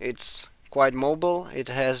 it's quite mobile. It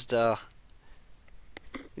has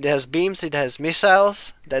beams, it has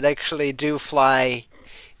missiles that actually do fly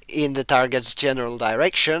in the target's general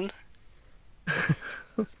direction.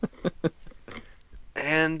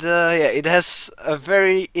 And yeah, it has a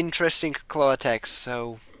very interesting claw attack,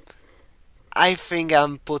 so I think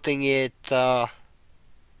I'm putting it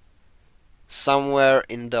somewhere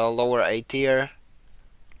in the lower A tier,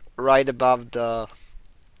 right above the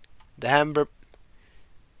Hamber.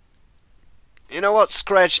 You know what?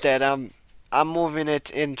 Scratch that. I'm moving it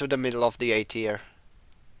into the middle of the A tier.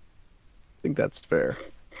 I think that's fair.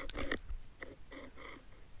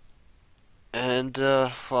 And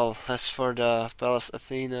well, as for the Pallas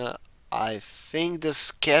Athena, I think the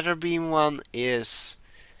Scatter Beam one is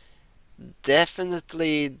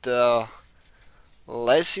definitely the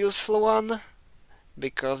less useful one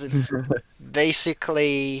because it's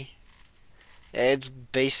basically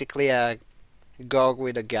a Gogg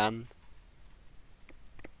with a gun.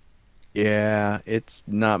 Yeah, it's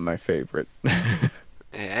not my favorite.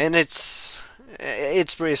 And it's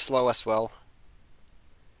pretty slow as well.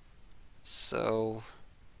 So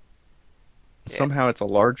yeah, Somehow it's a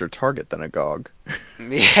larger target than a Gogg.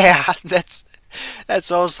 yeah,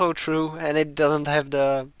 that's also true, and it doesn't have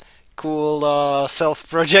the cool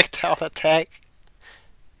self-projectile attack.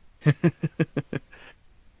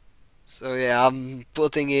 So yeah, I'm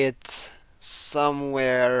putting it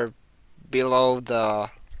somewhere below the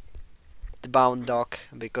Baund dock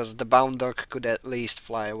because the Baund dock could at least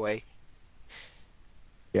fly away.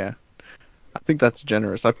 Yeah, I think that's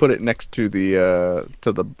generous. I put it next to the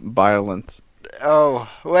Byarlant. Oh,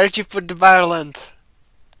 where'd you put the Byarlant?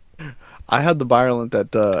 I had the Byarlant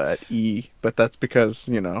at E, but that's because,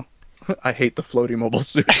 you know, I hate the floaty mobile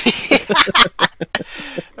suits.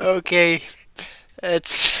 Okay,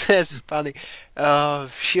 that's funny.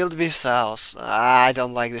 Shield missiles. I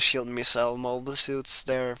don't like the shield missile mobile suits.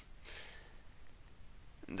 They're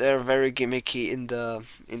very gimmicky in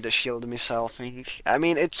the shield missile thing. I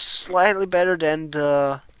mean, it's slightly better than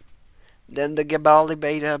the Gabaldy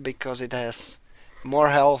beta because it has more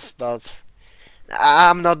health, but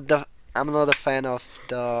I'm not the I'm not a fan of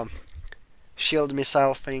the shield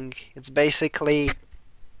missile thing. It's basically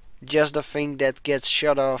just a thing that gets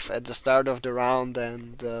shut off at the start of the round,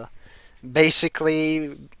 and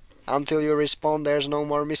basically until you respawn, there's no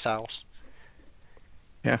more missiles.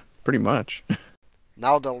 Yeah, pretty much.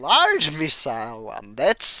 Now the large missile one,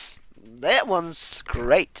 that one's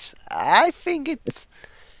great. I think it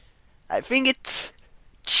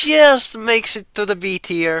just makes it to the B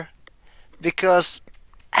tier because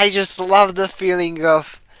I just love the feeling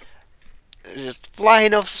of just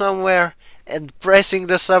flying off somewhere and pressing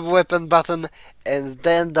the sub-weapon button, and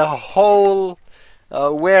then the whole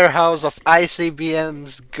warehouse of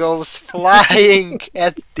ICBMs goes flying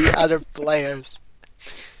at the other players.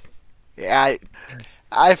 Yeah,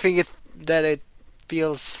 I think it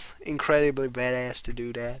feels incredibly badass to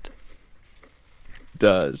do that.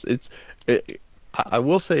 Does. I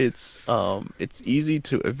will say it's easy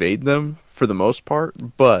to evade them for the most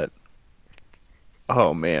part, but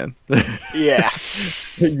oh man. Yeah.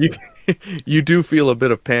 you you do feel a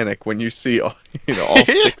bit of panic when you see all, you know, all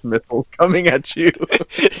six missiles coming at you.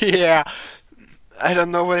 Yeah. I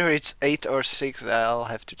don't know whether it's 8 or 6. I'll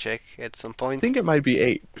have to check at some I point. think it might be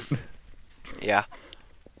 8. Yeah.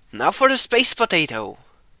 Now for the space potato.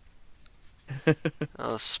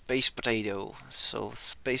 Space potato. So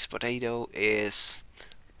space potato is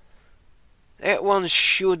that one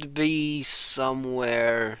should be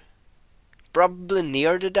somewhere probably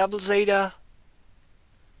near the double Zeta.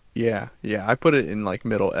 Yeah, yeah. I put it in like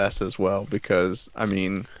middle S as well because I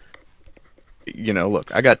mean, you know,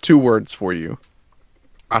 look, I got two words for you.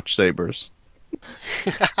 Crotch sabers.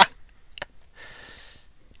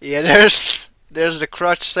 Yeah, there's the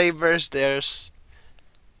crotch sabers. There's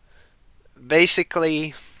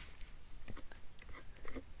basically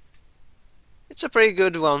it's a pretty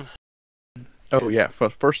good one. Oh yeah,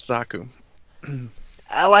 first Zaku.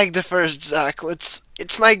 I like the first Zack.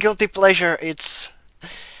 It's my guilty pleasure.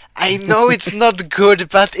 I know it's not good,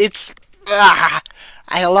 but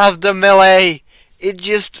I love the melee. It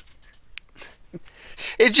just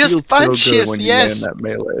it just Feels so good punches. when you land Yes, that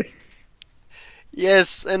melee.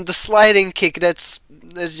 yes, and the sliding kick. That's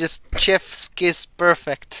just chef's kiss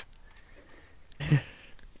perfect.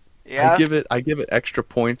 Yeah, I give it extra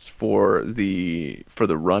points for the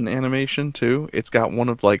run animation too. It's got one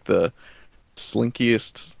of like the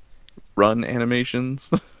slinkiest run animations.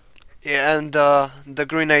 yeah, and the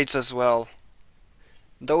grenades as well.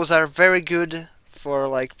 Those are very good for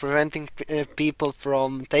like preventing people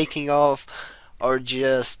from taking off or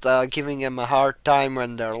just giving them a hard time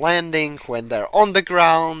when they're landing, when they're on the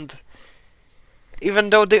ground. Even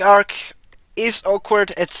though the arc is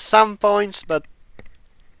awkward at some points, but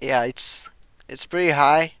yeah, it's pretty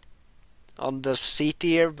high on the C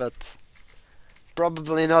tier, but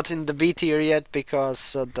probably not in the B tier yet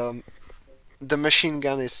because the machine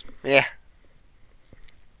gun is yeah.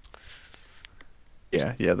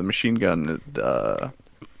 Yeah, yeah, the machine gun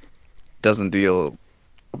doesn't deal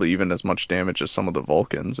probably even as much damage as some of the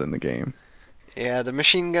Vulcans in the game. Yeah, the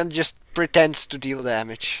machine gun just pretends to deal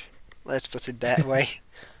damage. Let's put it that way.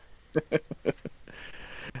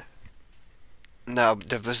 No,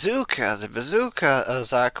 the bazooka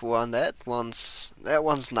Zaku one, that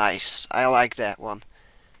one's nice. I like that one.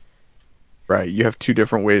 Right, you have two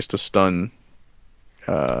different ways to stun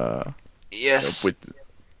Yes, with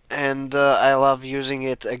and I love using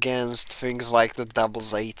it against things like the double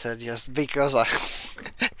Zeta, just because I,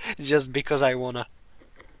 just because I wanna.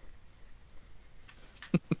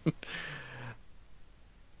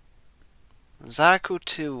 Zaku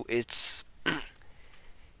 2, it's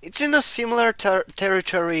in a similar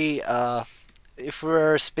territory. If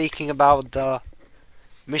we're speaking about the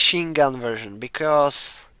machine gun version,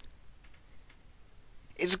 because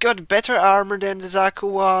it's got better armor than the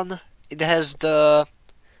Zaku one. It has the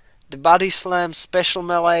body slam special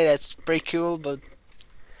melee. That's pretty cool, but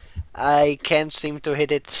I can't seem to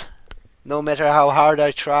hit it, no matter how hard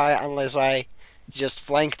I try, unless I just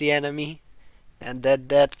flank the enemy, and at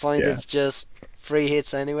that point yeah. it's just free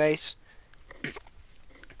hits anyways.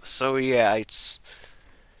 So yeah, it's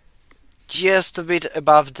just a bit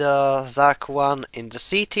above the Zaku one in the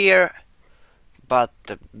C tier, but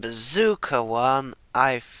the bazooka one,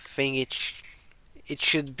 I think it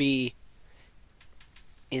should be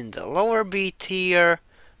in the lower B tier.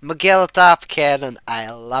 Miguel Top Cannon, I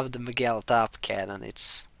love the Miguel Top Cannon.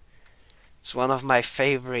 It's one of my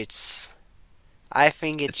favorites. I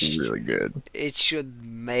think It's really good. it should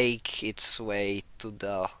make its way to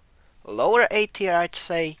the lower A tier, I'd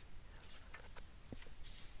say.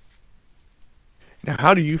 Now,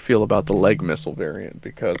 how do you feel about the leg missile variant?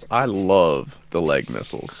 Because I love the leg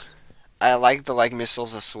missiles. I like the leg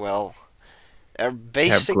missiles as well. They're They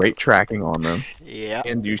have basic. great tracking on them, Yeah.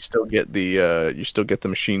 and you still get the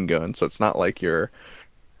machine gun. So it's not like you're,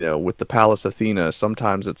 with the Palace Athena.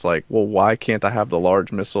 Sometimes it's like, well, why can't I have the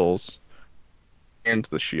large missiles and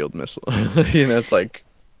the shield missile? It's like,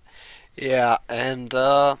 Yeah, and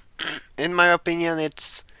in my opinion,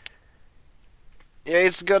 it's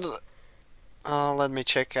good. Let me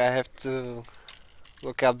check. I have to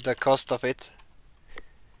look up the cost of it.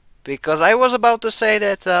 Because I was about to say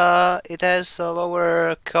that it has a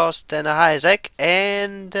lower cost than a Hizack,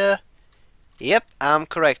 and yep, I'm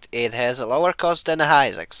correct. It has a lower cost than a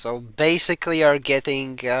Hizack. So basically, you're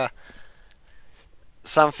getting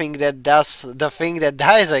something that does the thing that the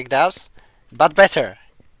Hizack does, but better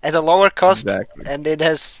at a lower cost, exactly. and it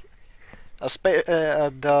has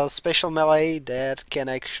the special melee that can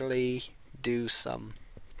actually do some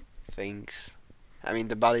things. I mean,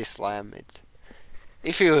 the body slam.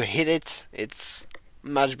 If you hit it, it's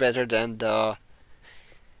much better than the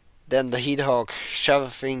Hedgehog shove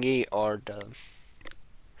thingy or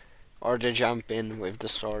the jump in with the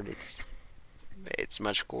sword. It's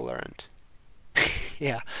much cooler and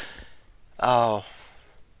yeah. Oh,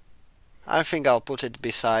 I think I'll put it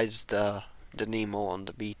besides the Nemo on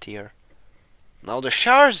the B tier. Now the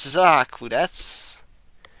Char Zaku, that's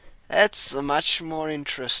a much more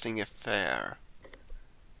interesting affair.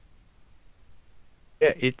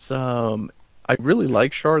 Yeah, it's I really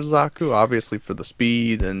like Char Zaku, obviously for the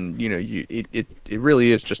speed, and it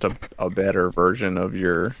really is just a better version of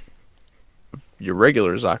your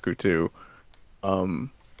regular Zaku too.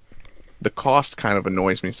 The cost kind of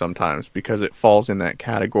annoys me sometimes because it falls in that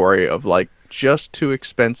category of like just too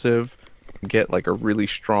expensive. Get like a really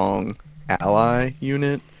strong ally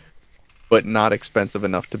unit, but not expensive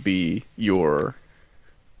enough to be your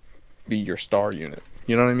star unit.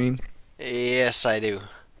 You know what I mean? Yes, I do.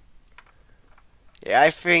 Yeah, I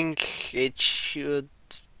think it should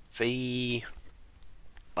be.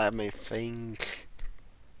 Let me think.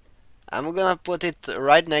 I'm gonna put it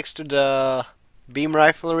right next to the beam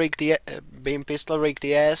pistol rig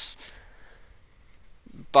DS,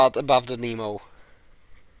 but above the Nemo.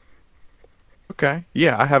 Okay.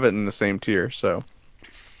 Yeah, I have it in the same tier, so.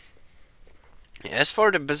 As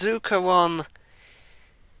for the bazooka one,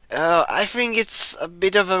 I think it's a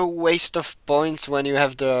bit of a waste of points when you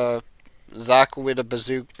have the Zaku with a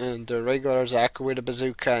bazooka, the regular Zaku with a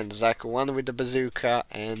bazooka, and Zaku 1 with the bazooka,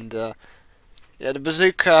 and yeah, the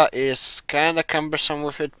bazooka is kinda cumbersome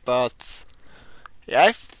with it, but yeah,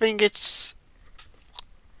 I think it's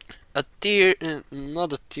a tier,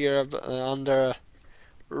 not a tier, but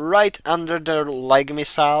right under the leg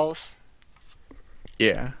missiles,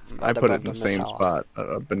 Yeah, I but put it above in the the same Messala.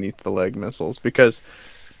 spot beneath the leg missiles because,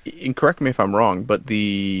 and correct me if I'm wrong, but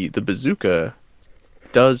the bazooka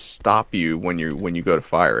does stop you when you go to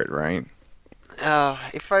fire it, right?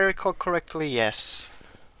 If I recall correctly, yes.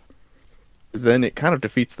 'Cause then it kind of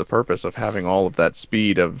defeats the purpose of having all of that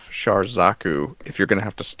speed of Char's Zaku if you're gonna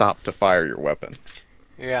have to stop to fire your weapon.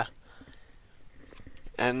 Yeah.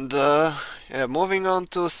 And yeah, moving on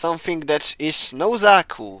to something that is no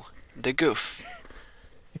Zaku, the Gouf.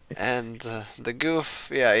 And the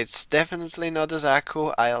Gouf, yeah, it's definitely not a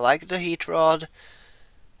Zaku. I like the heat rod.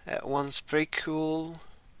 That one's pretty cool.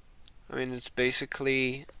 I mean, it's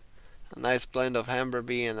basically a nice blend of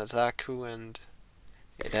Hambrabi and a Zaku, and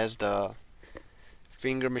it has the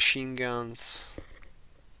finger machine guns.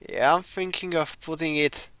 Yeah, I'm thinking of putting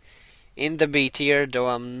it in the B tier, though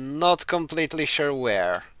I'm not completely sure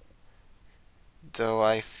where. Though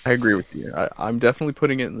I agree with you. I'm definitely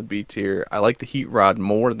putting it in the B tier. I like the heat rod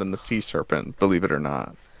more than the sea serpent, believe it or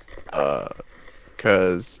not.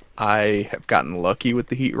 Because I have gotten lucky with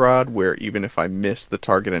the heat rod, where even if I miss the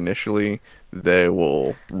target initially, they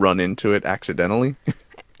will run into it accidentally.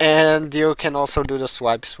 And you can also do the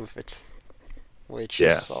swipes with it, which is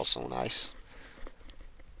Yes. also nice.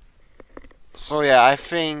 So yeah, I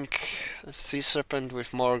think Sea Serpent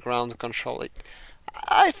with more ground control.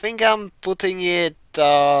 I think I'm putting it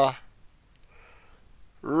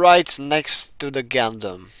right next to the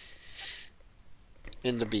Gundam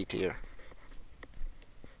in the B tier.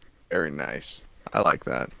 Very nice. I like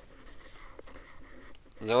that.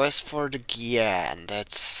 Though as for the Gyan,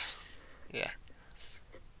 that's yeah,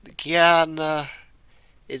 the Gyan.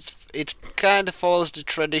 It kind of follows the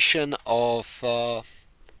tradition of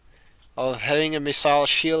having a missile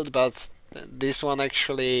shield, but this one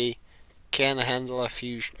actually can handle a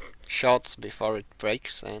few shots before it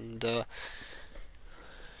breaks, and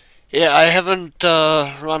yeah, I haven't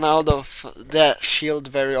run out of that shield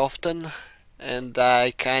very often, and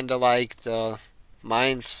I kinda like the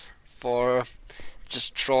mines for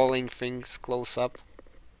just trolling things close up.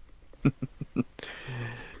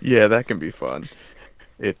 Yeah, that can be fun.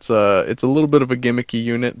 It's a little bit of a gimmicky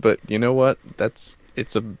unit, but you know what?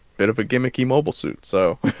 It's a bit of a gimmicky mobile suit,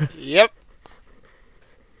 so Yep.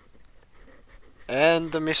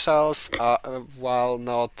 And the missiles are, while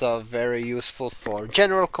not very useful for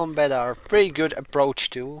general combat, are pretty good approach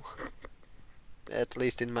tool, at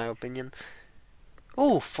least in my opinion.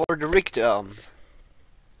 Oh, for the Rig Dome.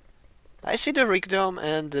 I see the Rig Dome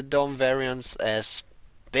and the Dome variants as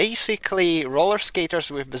basically roller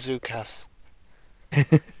skaters with bazookas.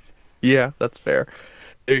 yeah, that's fair.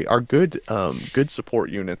 They are good support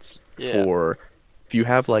units Yeah. for if you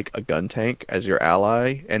have like a Guntank as your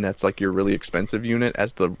ally and that's like your really expensive unit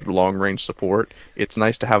as the long range support. It's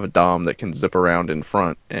nice to have a Dom that can zip around in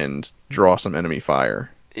front and draw some enemy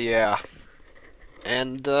fire. Yeah.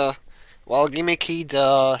 And while gimmicky,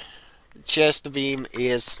 the chest beam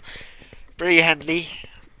is pretty handy.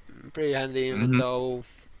 Pretty handy, Hmm.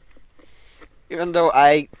 even though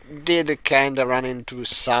I did kinda run into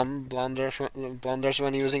some blunders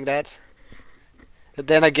when using that. But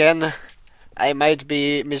then again, I might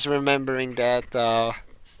be misremembering that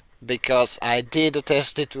because I did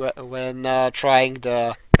test it when trying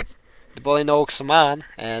the Bolinoak man,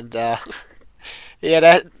 and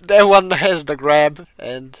yeah, that one has the grab,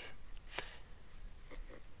 and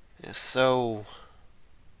yeah, so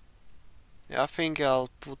yeah, I think I'll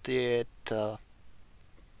put it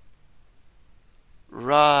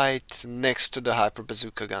right next to the Hyper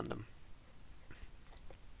Bazooka Gundam.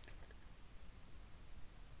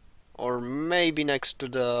 Or maybe next to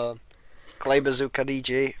the Clay Bazooka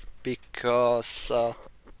Dijeh, because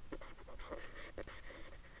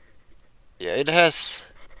Yeah, it has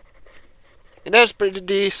pretty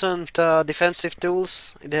decent defensive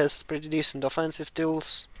tools. It has pretty decent offensive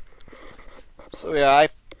tools. So yeah,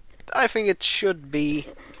 I think it should be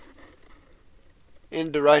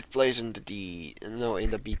in the right place in the no, in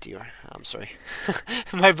the B tier. I'm sorry.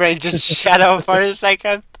 My brain just shut off for a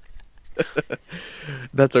second.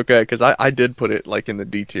 That's okay, because I did put it like in the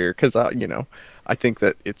D tier, because I think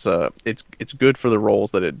that it's good for the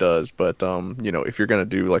roles that it does, but if you're gonna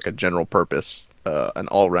do like a general purpose an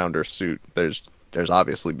all-rounder suit, there's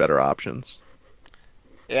obviously better options.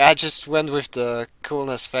 Yeah, I just went with the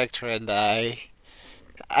coolness factor, and I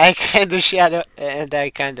kind of shadow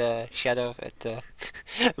it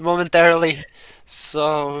momentarily.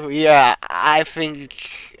 So yeah, I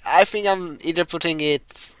think I'm either putting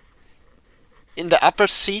it in the upper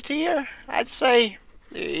C tier, I'd say.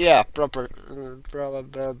 Yeah, probably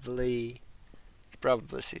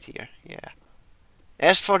C tier. Yeah.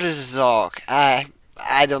 As for the Zock, I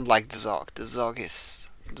don't like the Zock. The Zock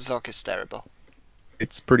is terrible.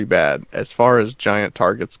 It's pretty bad as far as giant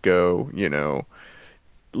targets go.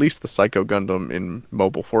 At least the Psycho Gundam in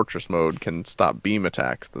Mobile Fortress mode can stop beam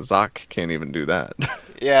attacks. The Zock can't even do that.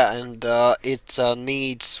 Yeah, and it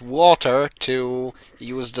needs water to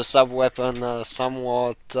use the sub weapon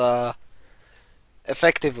somewhat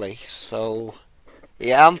effectively. So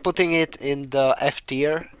yeah, I'm putting it in the F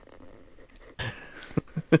tier.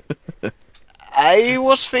 I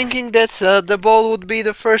was thinking that the ball would be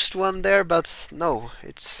the first one there, but no,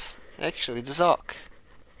 it's actually the Zock.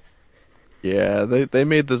 Yeah, they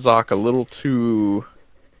made the Zock a little too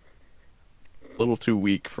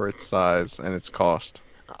weak for its size and its cost.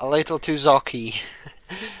 A little too Zocky.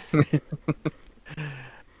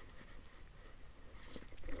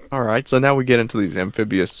 All right, so now we get into these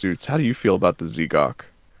amphibious suits. How do you feel about the Zegok?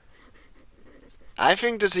 I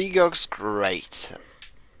think the Zegog's great.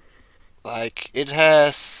 Like it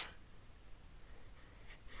has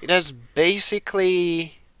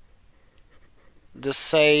basically the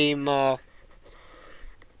same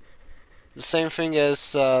thing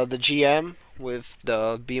as the GM, with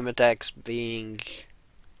the beam attacks being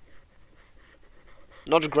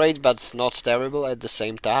not great but not terrible at the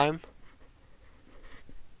same time.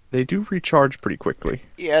 They do recharge pretty quickly.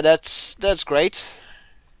 Yeah, that's great.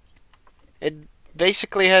 It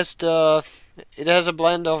basically has a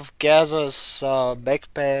blend of Gaza's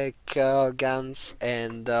backpack guns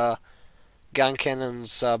and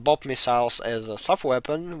Guncannon's Bob missiles as a sub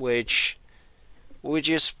weapon, which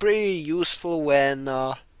is pretty useful when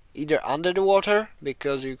either under the water,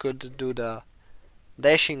 because you could do the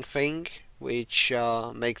dashing thing, which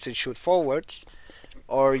makes it shoot forwards,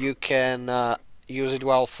 or you can use it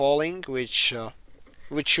while falling, which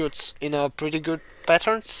shoots in a pretty good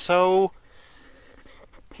pattern. So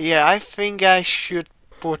yeah, I think I should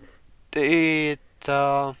put it.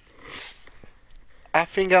 I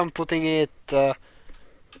think I'm putting it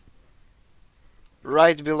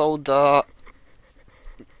right below the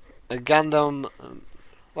Gundam,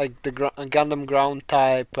 like the Gundam ground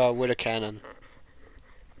type with a cannon.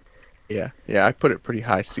 Yeah, I put it pretty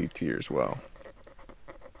high C tier as well.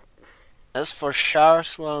 As for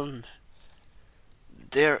Char's one,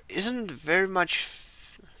 there isn't very much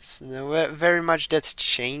that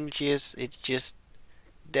changes. It's just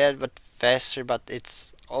that, but faster. But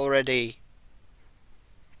it's already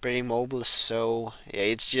pretty mobile, so yeah,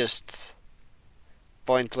 it's just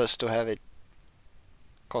pointless to have it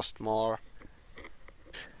cost more.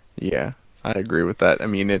 Yeah, I agree with that. I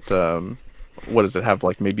mean, what does it have,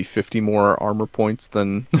 like maybe 50 more armor points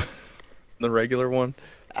than the regular one?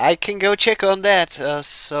 I can go check on that.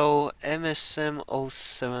 So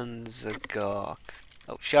MSM07 Zagok.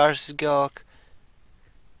 Oh, Char's Zagok.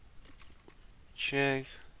 Check.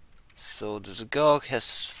 So the Zagok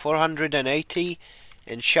has 480,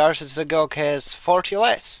 and Char's Zagok has 40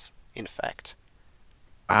 less, in fact.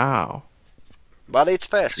 Wow. But it's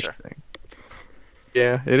faster. Interesting.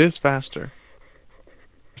 Yeah, it is faster.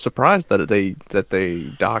 I'm surprised that they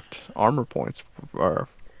docked armor points.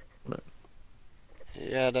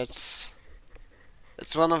 Yeah, that's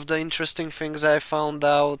one of the interesting things I found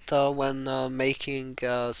out when making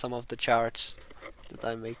some of the charts that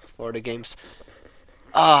I make for the games.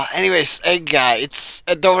 Anyways, Acguy, it's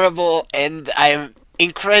adorable, and I'm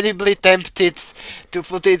incredibly tempted to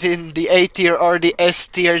put it in the A tier or the S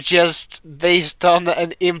tier just based on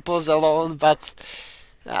an impulse alone, but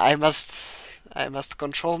I must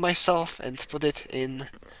control myself and put it in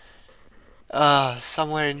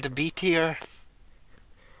somewhere in the B tier,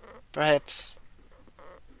 perhaps.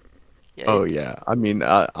 Yeah, Oh it's yeah. I mean,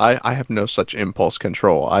 I have no such impulse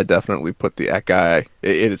control. I definitely put the Acguy.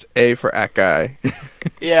 It is A for Acguy.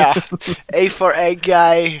 yeah, A for egg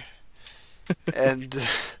guy, and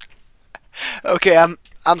okay,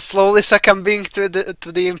 I'm slowly succumbing to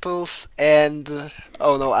the impulse, and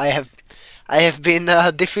oh no, I have been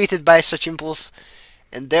defeated by such impulse,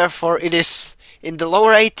 and therefore it is in the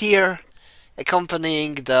lower A tier,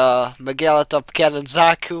 accompanying the Magella Top Cannon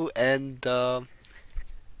Zaku and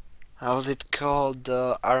how was it called?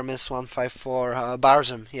 The Armis 154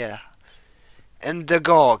 Barzam, yeah. And the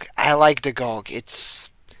Gogg. I like the Gogg. It's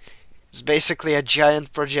basically a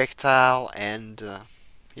giant projectile, and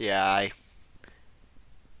yeah,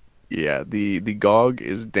 Yeah, the Gogg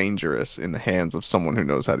is dangerous in the hands of someone who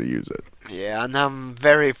knows how to use yeah, and I'm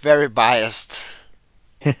very very biased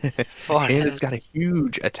it. for And it's it. got a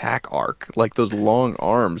huge attack arc. Like those long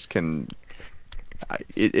arms can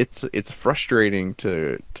it's frustrating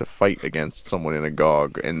to fight against someone in a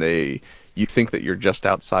Gogg and you think that you're just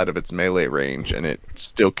outside of its melee range and it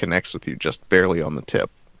still connects with you just barely on the tip.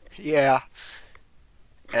 Yeah,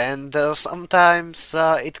 and sometimes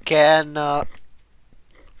it can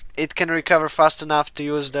recover fast enough to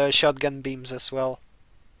use the shotgun beams as well,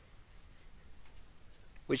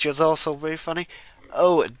 which is also very funny.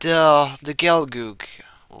 Oh, the Gelgoog.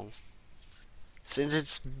 Well, since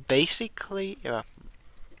it's basically,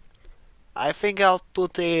 I think I'll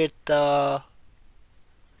put it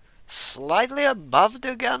slightly above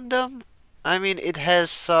the Gundam. I mean, it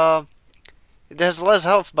has less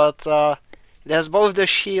health, but it has both the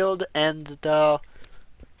shield and the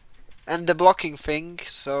blocking thing,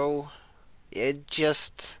 so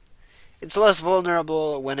it's less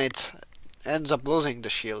vulnerable when it ends up losing the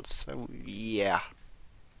shield. So yeah,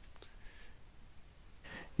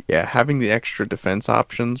 Yeah, having the extra defense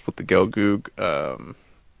options with the Gelgoog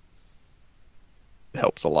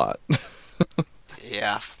helps a lot.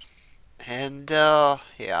 yeah, and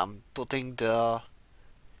yeah, I'm putting the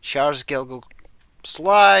Char's Gelgoog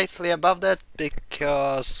slightly above that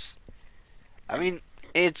because I mean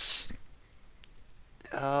it's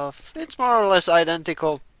it's more or less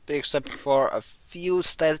identical except for a few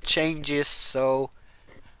stat changes. So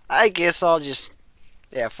I guess I'll just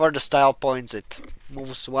yeah, for the style points it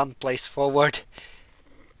moves one place forward.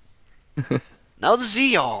 Now the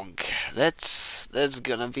Zeong. That's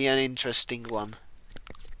gonna be an interesting one.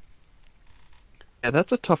 Yeah,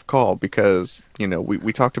 that's a tough call because,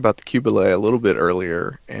 we talked about the Qubeley a little bit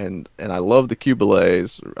earlier, and I love the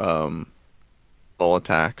Qubeley's all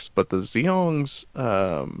attacks, but the Zeong's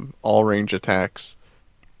all range attacks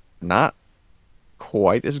not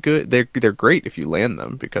quite as good. They're great if you land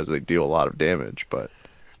them because they deal a lot of damage, but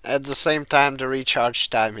At the same time, the recharge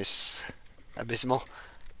time is abysmal.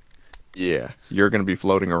 yeah, you're gonna be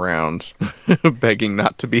floating around begging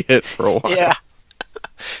not to be hit for a Yeah, while.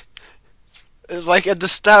 it's like at the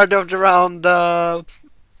start of the round,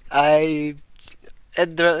 I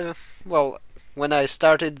at the well when I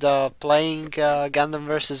started playing Gundam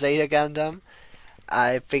versus Zeta Gundam,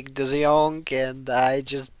 I picked the Zeong and I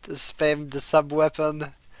just spammed the sub weapon.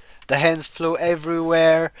 The hands flew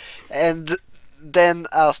everywhere, and then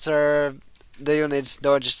after the units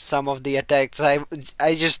dodged some of the attacks,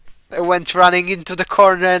 I just went running into the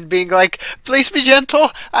corner and being like, "Please be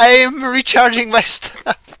gentle. I am recharging my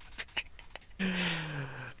stuff."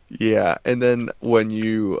 Yeah, and then when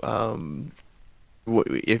you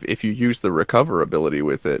if you use the recover ability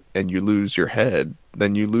with it and you lose your head,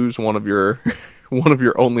 then you lose one of your one of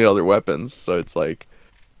your only other weapons. So it's like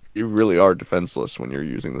you really are defenseless when you're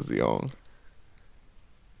using the Zeong.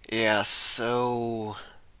 Yeah, so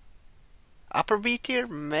upper B tier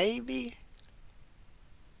maybe.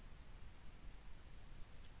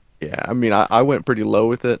 Yeah, I mean, I went pretty low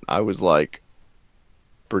with it. I was like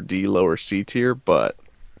upper D, lower C tier, but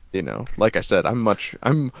like I said, I'm much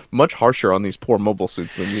harsher on these poor mobile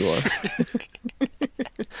suits than you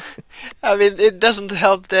I mean, it doesn't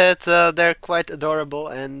help that they're quite adorable,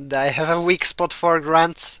 and I have a weak spot for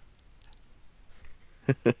grunts.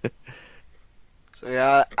 are. So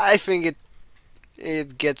yeah, I think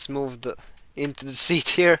it gets moved into the C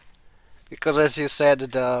tier because, as you said,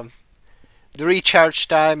 the recharge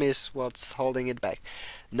time is what's holding it back.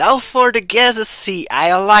 Now for the Gaza-C.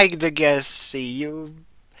 I like the Gaza-C.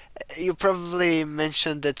 You probably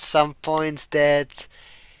mentioned at some point that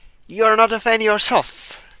you're not a fan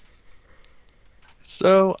yourself.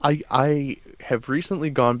 So I have recently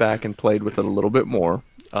gone back and played with it a little bit more,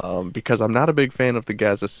 because I'm not a big fan of the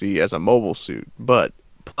Gaza-C as a mobile suit, but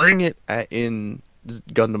playing it in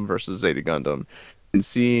Gundam versus Zeta Gundam and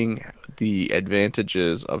seeing the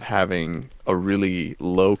advantages of having a really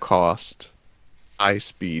low cost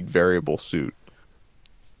high-speed variable suit.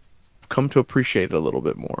 Come to appreciate it a little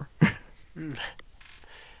bit more. Mm.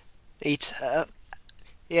 It's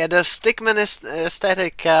yeah, the stickman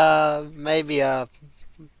aesthetic maybe a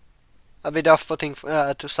bit off-putting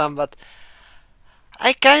to some, but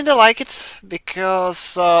I kinda like it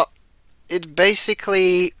because it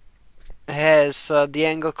basically has the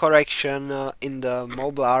angle correction in the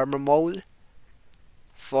mobile armor mode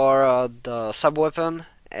for the sub-weapon,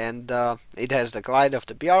 and it has the glide of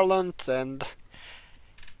the Byarlant, and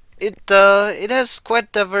it has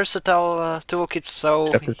quite a versatile toolkit. So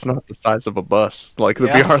Except it's not the size of a bus like the yeah,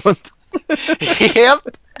 Byarlant. yep.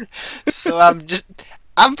 So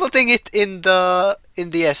I'm putting it in the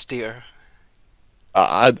S tier.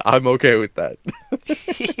 I'm okay with that.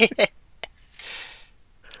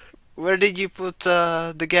 Where did you put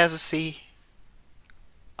the Gaza-C?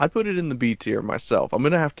 I put it in the B tier myself. I'm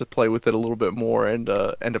gonna have to play with it a little bit more and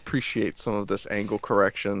appreciate some of this angle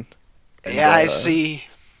correction. And Yeah, I see.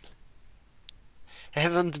 I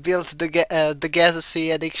haven't built the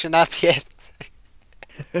Gaza-C addiction up yet.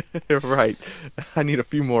 right, I need a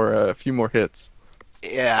few more hits.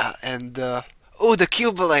 Yeah, and oh, the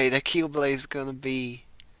Qubeley. The Qubeley is gonna be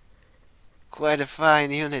quite a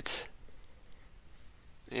fine unit.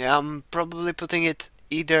 Yeah, I'm probably putting it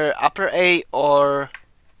either upper A or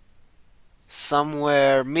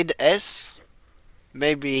somewhere mid S.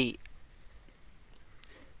 Maybe.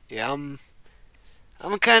 Yeah,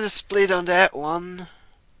 I'm kind of split on that one.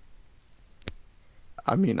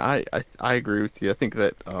 I mean, I agree with you. I think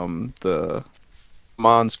that the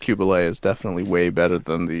Mons Qubeley is definitely way better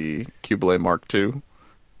than the Qubeley Mark II,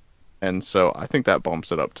 and so I think that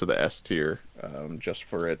bumps it up to the S tier, just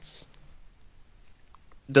for its.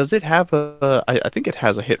 Does it have a? I think it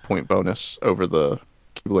has a hit point bonus over the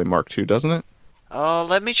Qubeley Mark II, doesn't it?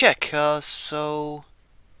 Let me check. So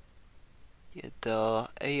yeah, the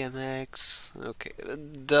AMX. Okay,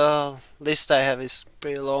 the list I have is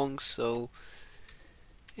pretty long, so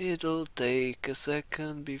it'll take a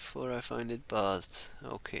second before I find it. But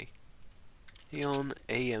okay, Neon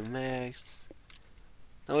AMX.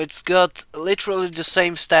 No, it's got literally the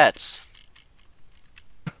same stats.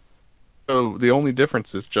 So the only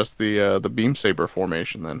difference is just the beam saber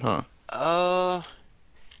formation, then, huh? Uh,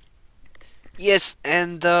 yes,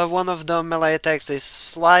 and one of the melee attacks is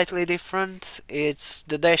slightly different. It's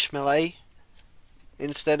the dash melee.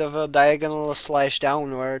 Instead of a diagonal slash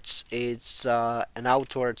downwards, it's an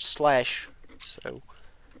outward slash. So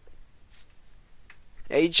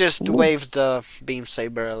yeah, he just Ooh. waves the beam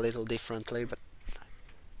saber a little differently, but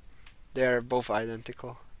they're both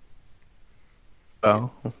identical.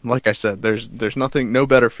 Oh, like I said, there's nothing, no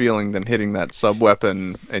better feeling than hitting that sub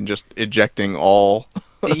weapon and just ejecting all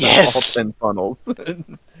all Yes, 10 funnels.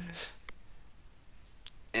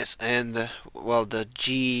 yes, and well, the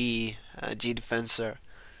G defensor.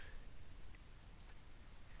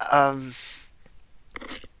 Um,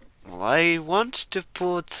 well, I want to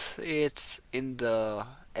put it in the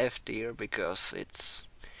F tier because it's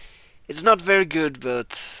not very good,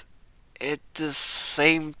 but at the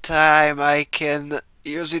same time I can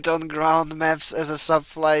use it on ground maps as a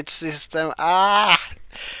sub-flight system. Ah,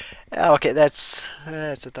 okay, that's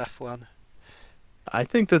a tough one. I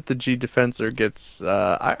think that the G Defensor gets,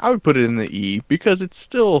 I would put it in the E because it's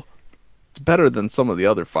better than some of the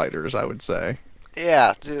other fighters, I would say.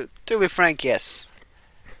 Yeah, to be frank, yes.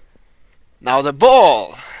 Now the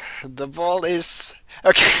ball. The ball is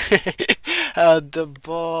okay. The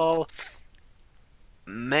ball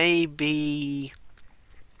maybe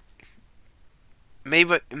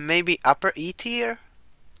maybe upper E tier.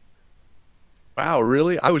 Wow,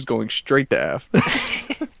 really? I was going straight to F.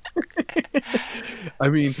 I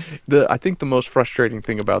mean, I think the most frustrating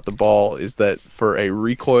thing about the ball is that for a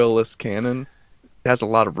recoilless cannon, it has a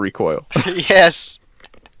lot of recoil. Yes,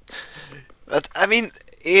 but I mean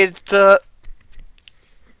it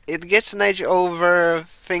gets an edge over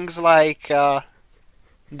things like the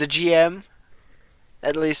GM,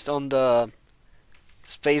 at least on the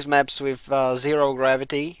space maps with zero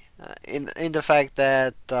gravity. In the fact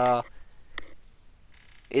that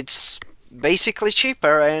it's basically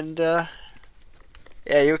cheaper and yeah,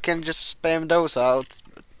 you can just spam those out.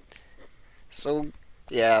 So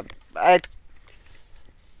yeah, I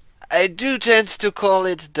do tend to call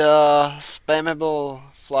it the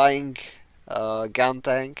spammable flying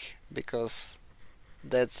Guntank because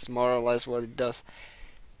that's more or less what it does.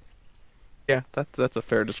 Yeah, that's a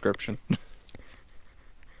fair description.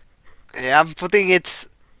 Yeah, I'm putting it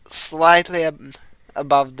slightly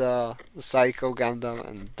above the Psycho Gundam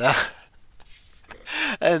and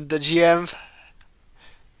and the GM,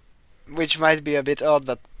 which might be a bit odd,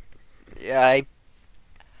 but yeah,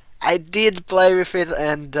 I did play with it,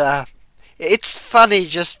 and it's funny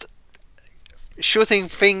just shooting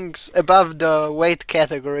things above the weight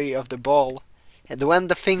category of the ball, and when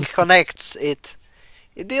the thing connects, it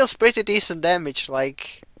deals pretty decent damage,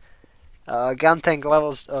 like Guntank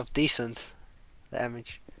levels of decent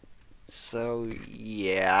damage. So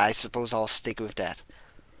yeah, I suppose I'll stick with that.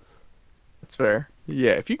 That's fair.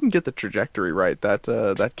 Yeah, if you can get the trajectory right,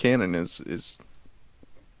 that cannon is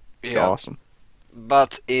Yeah, awesome.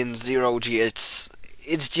 but in Zero G, it's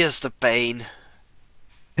just a pain.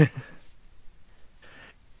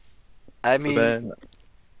 I So mean, then,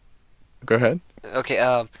 go ahead. okay,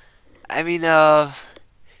 I mean,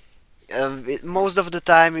 most of the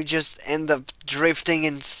time you just end up drifting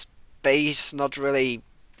in space, not really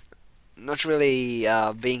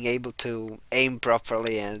being able to aim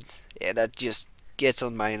properly, and yeah, that just gets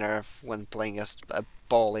on my nerve when playing as a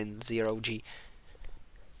ball in Zero G.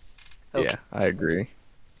 Okay, Yeah, I agree.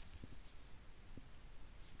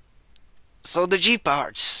 so the G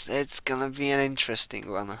parts, it's gonna be an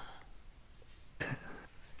interesting one.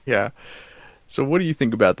 Yeah. So what do you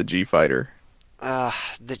think about the G fighter?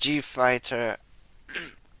 The G fighter.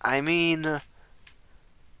 I mean,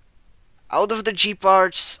 out of the G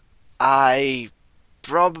parts, I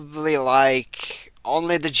probably like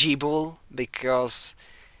only the G bull because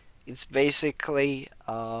it's basically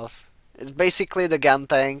the gun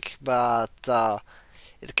tank, but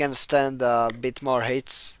it can stand a bit more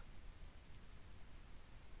hits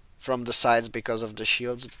from the sides because of the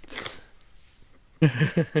shields.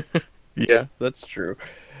 Yeah, that's true.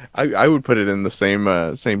 I would put it in the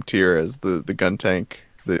same tier as the gun tank,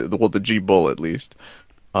 the G bull at least.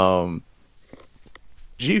 Um,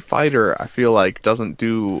 G fighter I feel like doesn't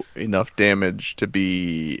do enough damage to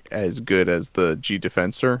be as good as the G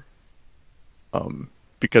defensor.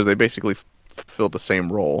 Because they basically fill the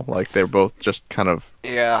same role. Like they're both just kind of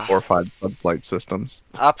Yeah, glorified floodlight systems.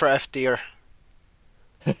 upper F tier.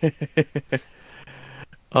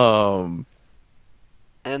 Um,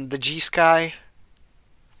 And the G Sky,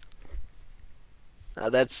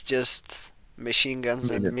 that's just machine I guns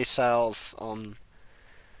mean, and missiles on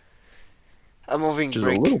a moving which is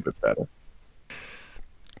a little brick. bit better.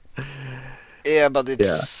 Yeah, but Yeah,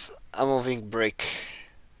 it's a moving brick.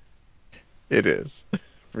 it is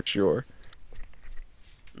for sure.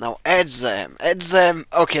 Now Edzam. Edzam,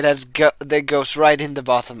 okay, that goes right in the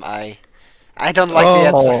bottom. I don't like the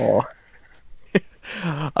Edzam.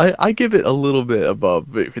 Oh, I give it a little bit above.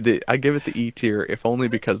 I give it the E tier, if only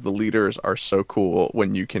because the leaders are so cool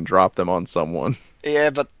when you can drop them on someone. Yeah,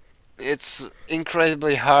 but it's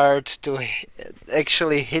incredibly hard to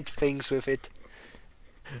actually hit things with it.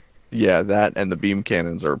 Yeah, that and the beam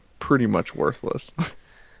cannons are pretty much worthless.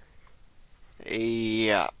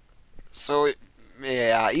 Yeah. So,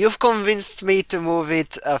 yeah, you've convinced me to move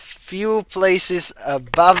it a few places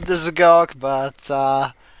above the Zogg, but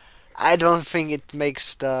I don't think it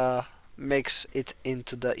makes it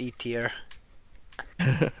into the E tier.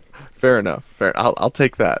 Fair enough. Fair. I'll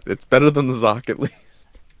take that. It's better than the Zock at least.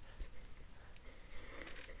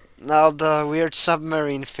 Now the weird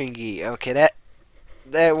submarine thingy. Okay,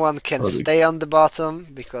 that one can Oh, stay on the bottom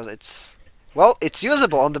because it's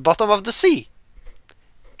usable on the bottom of the sea,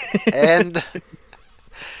 and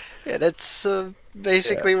yeah, that's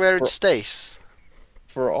yeah. basically where it For stays.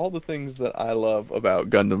 for all the things that I love about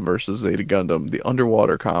Gundam versus Zeta Gundam, the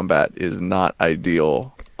underwater combat is not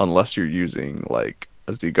ideal unless you're using like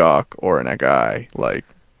a Zock or an Acguy, like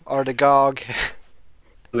Or the Gogg.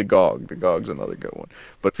 the Gogg. The Gogg's another good one.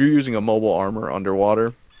 But if you're using a mobile armor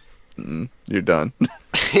underwater, you're done.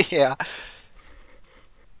 Yeah.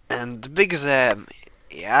 And the Big Zam.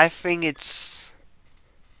 Yeah, I think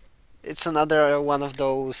it's another one of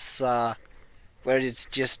those where it's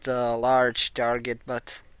just a large target,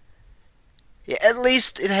 but yeah, at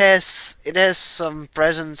least it has some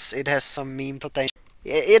presence, it has some meme potential.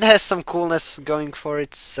 It has some coolness going for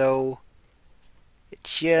it, so it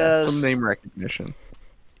Yeah, some just name recognition.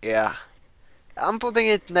 yeah. I'm putting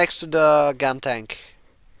it next to the Guntank.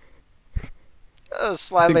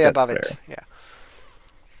 I think Slightly that's above it, fair. yeah.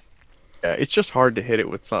 Yeah, it's just hard to hit it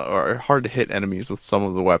with some, or hard to hit enemies with some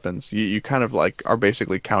of the weapons. You kind of like are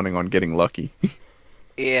basically counting on getting lucky.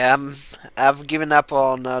 Yeah, I've given up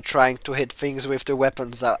on trying to hit things with the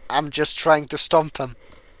weapons. I'm just trying to stomp them.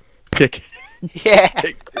 Kick. Yeah,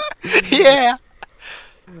 Kick. yeah.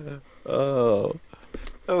 Oh.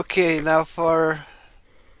 Okay, now for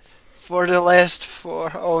the last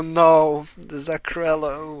four. Oh no, the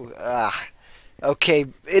Zacrello. Ah, okay,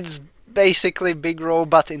 it's basically Big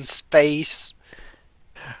Robot in space.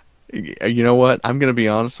 You know what? I'm gonna be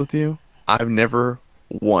honest with you. I've never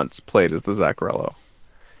once played as the Zaccarello.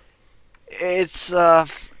 It's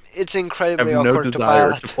it's I have incredibly no awkward to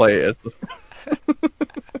desire to pilot. play as.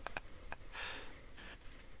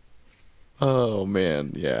 Oh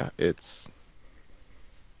man, yeah, it's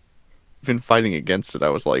been fighting against it. I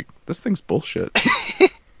was like, this thing's bullshit.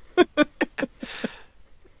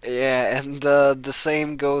 Yeah, and the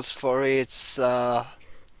same goes for its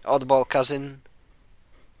oddball cousin,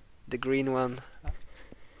 the green one.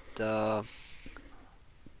 The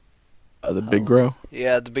The big oh grow.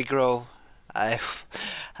 yeah, the big row. I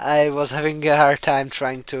I was having a hard time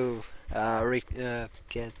trying to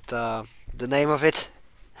get the name of it.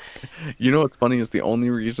 You know what's funny is the only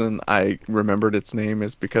reason I remembered its name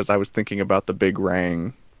is because I was thinking about the big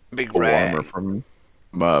Rang Big full armor Rang. from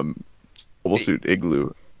Mobile I- Suit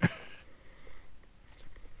Igloo.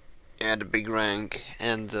 Yeah, the big rank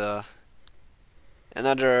and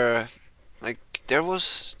another like there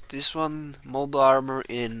was this one mobile armor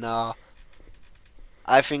in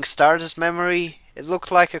I think Stardust Memory. It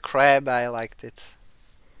looked like a crab. I liked it.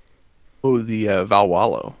 Oh, the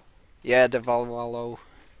Valwallo. Yeah, the Valvalo.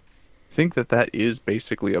 I think that that is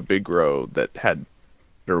basically a big grow that had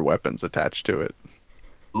their weapons attached to it.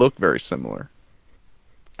 Look very similar.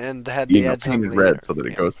 And had You the know, Edzam painted leader. red so that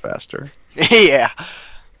it Yeah. goes faster. Yeah.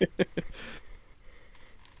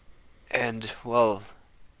 And well,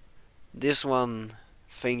 this one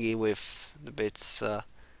thingy with the bits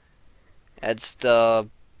adds the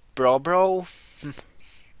bro.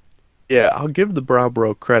 Yeah, I'll give the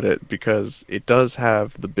Browbro credit because it does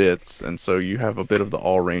have the bits, and so you have a bit of the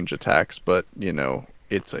all range attacks, but you know,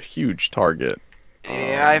 it's a huge target.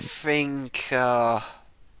 Yeah, I Um, think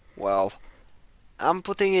well, I'm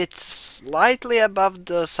putting it slightly above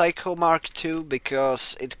the Psycho Mark II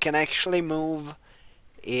because it can actually move.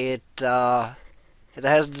 It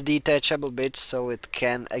has the detachable bits, so it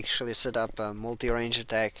can actually set up a multi-range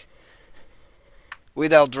attack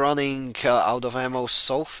without running out of ammo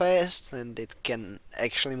so fast, and it can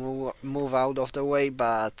actually move out of the way.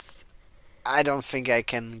 But I don't think I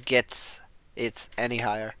can get it any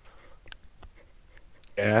higher.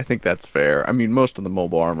 yeah, I think that's fair. I mean, most of the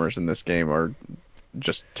mobile armors in this game are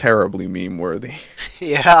just terribly meme worthy.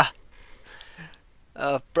 Yeah.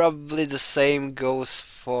 Probably the same goes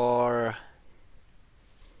for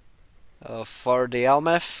the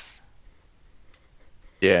Elmeth.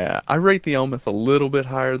 Yeah, I rate the Elmeth a little bit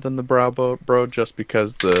higher than the Browbro just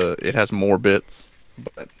because the it has more bits,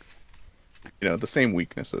 but you know, the same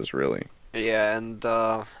weaknesses really. Yeah, and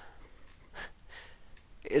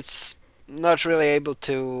it's not really able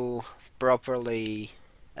to properly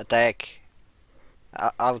attack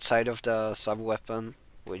outside of the sub weapon,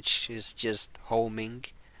 which is just homing.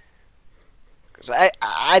 'Cause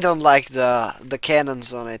I don't like the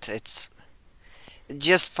cannons on it. It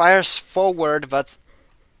just fires forward, but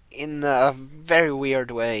in a very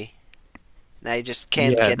weird way. And I just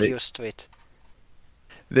can't Yeah, get used to it.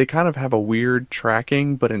 they kind of have a weird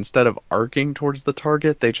tracking, but instead of arcing towards the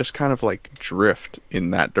target, they just kind of like drift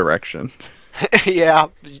in that direction. Yeah,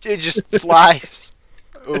 it just flies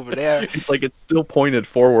over there. It's like it's still pointed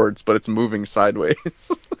forwards, but it's moving sideways.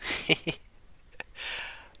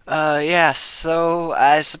 Yeah, so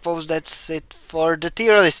I suppose that's it for the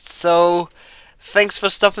tier list. So, thanks for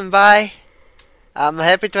stopping by. I'm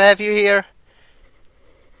happy to have you here.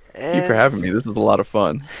 Thank you for And having me. This is a lot of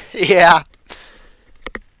fun. yeah,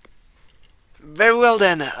 very well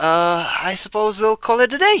then. I suppose we'll call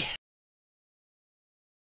it a day.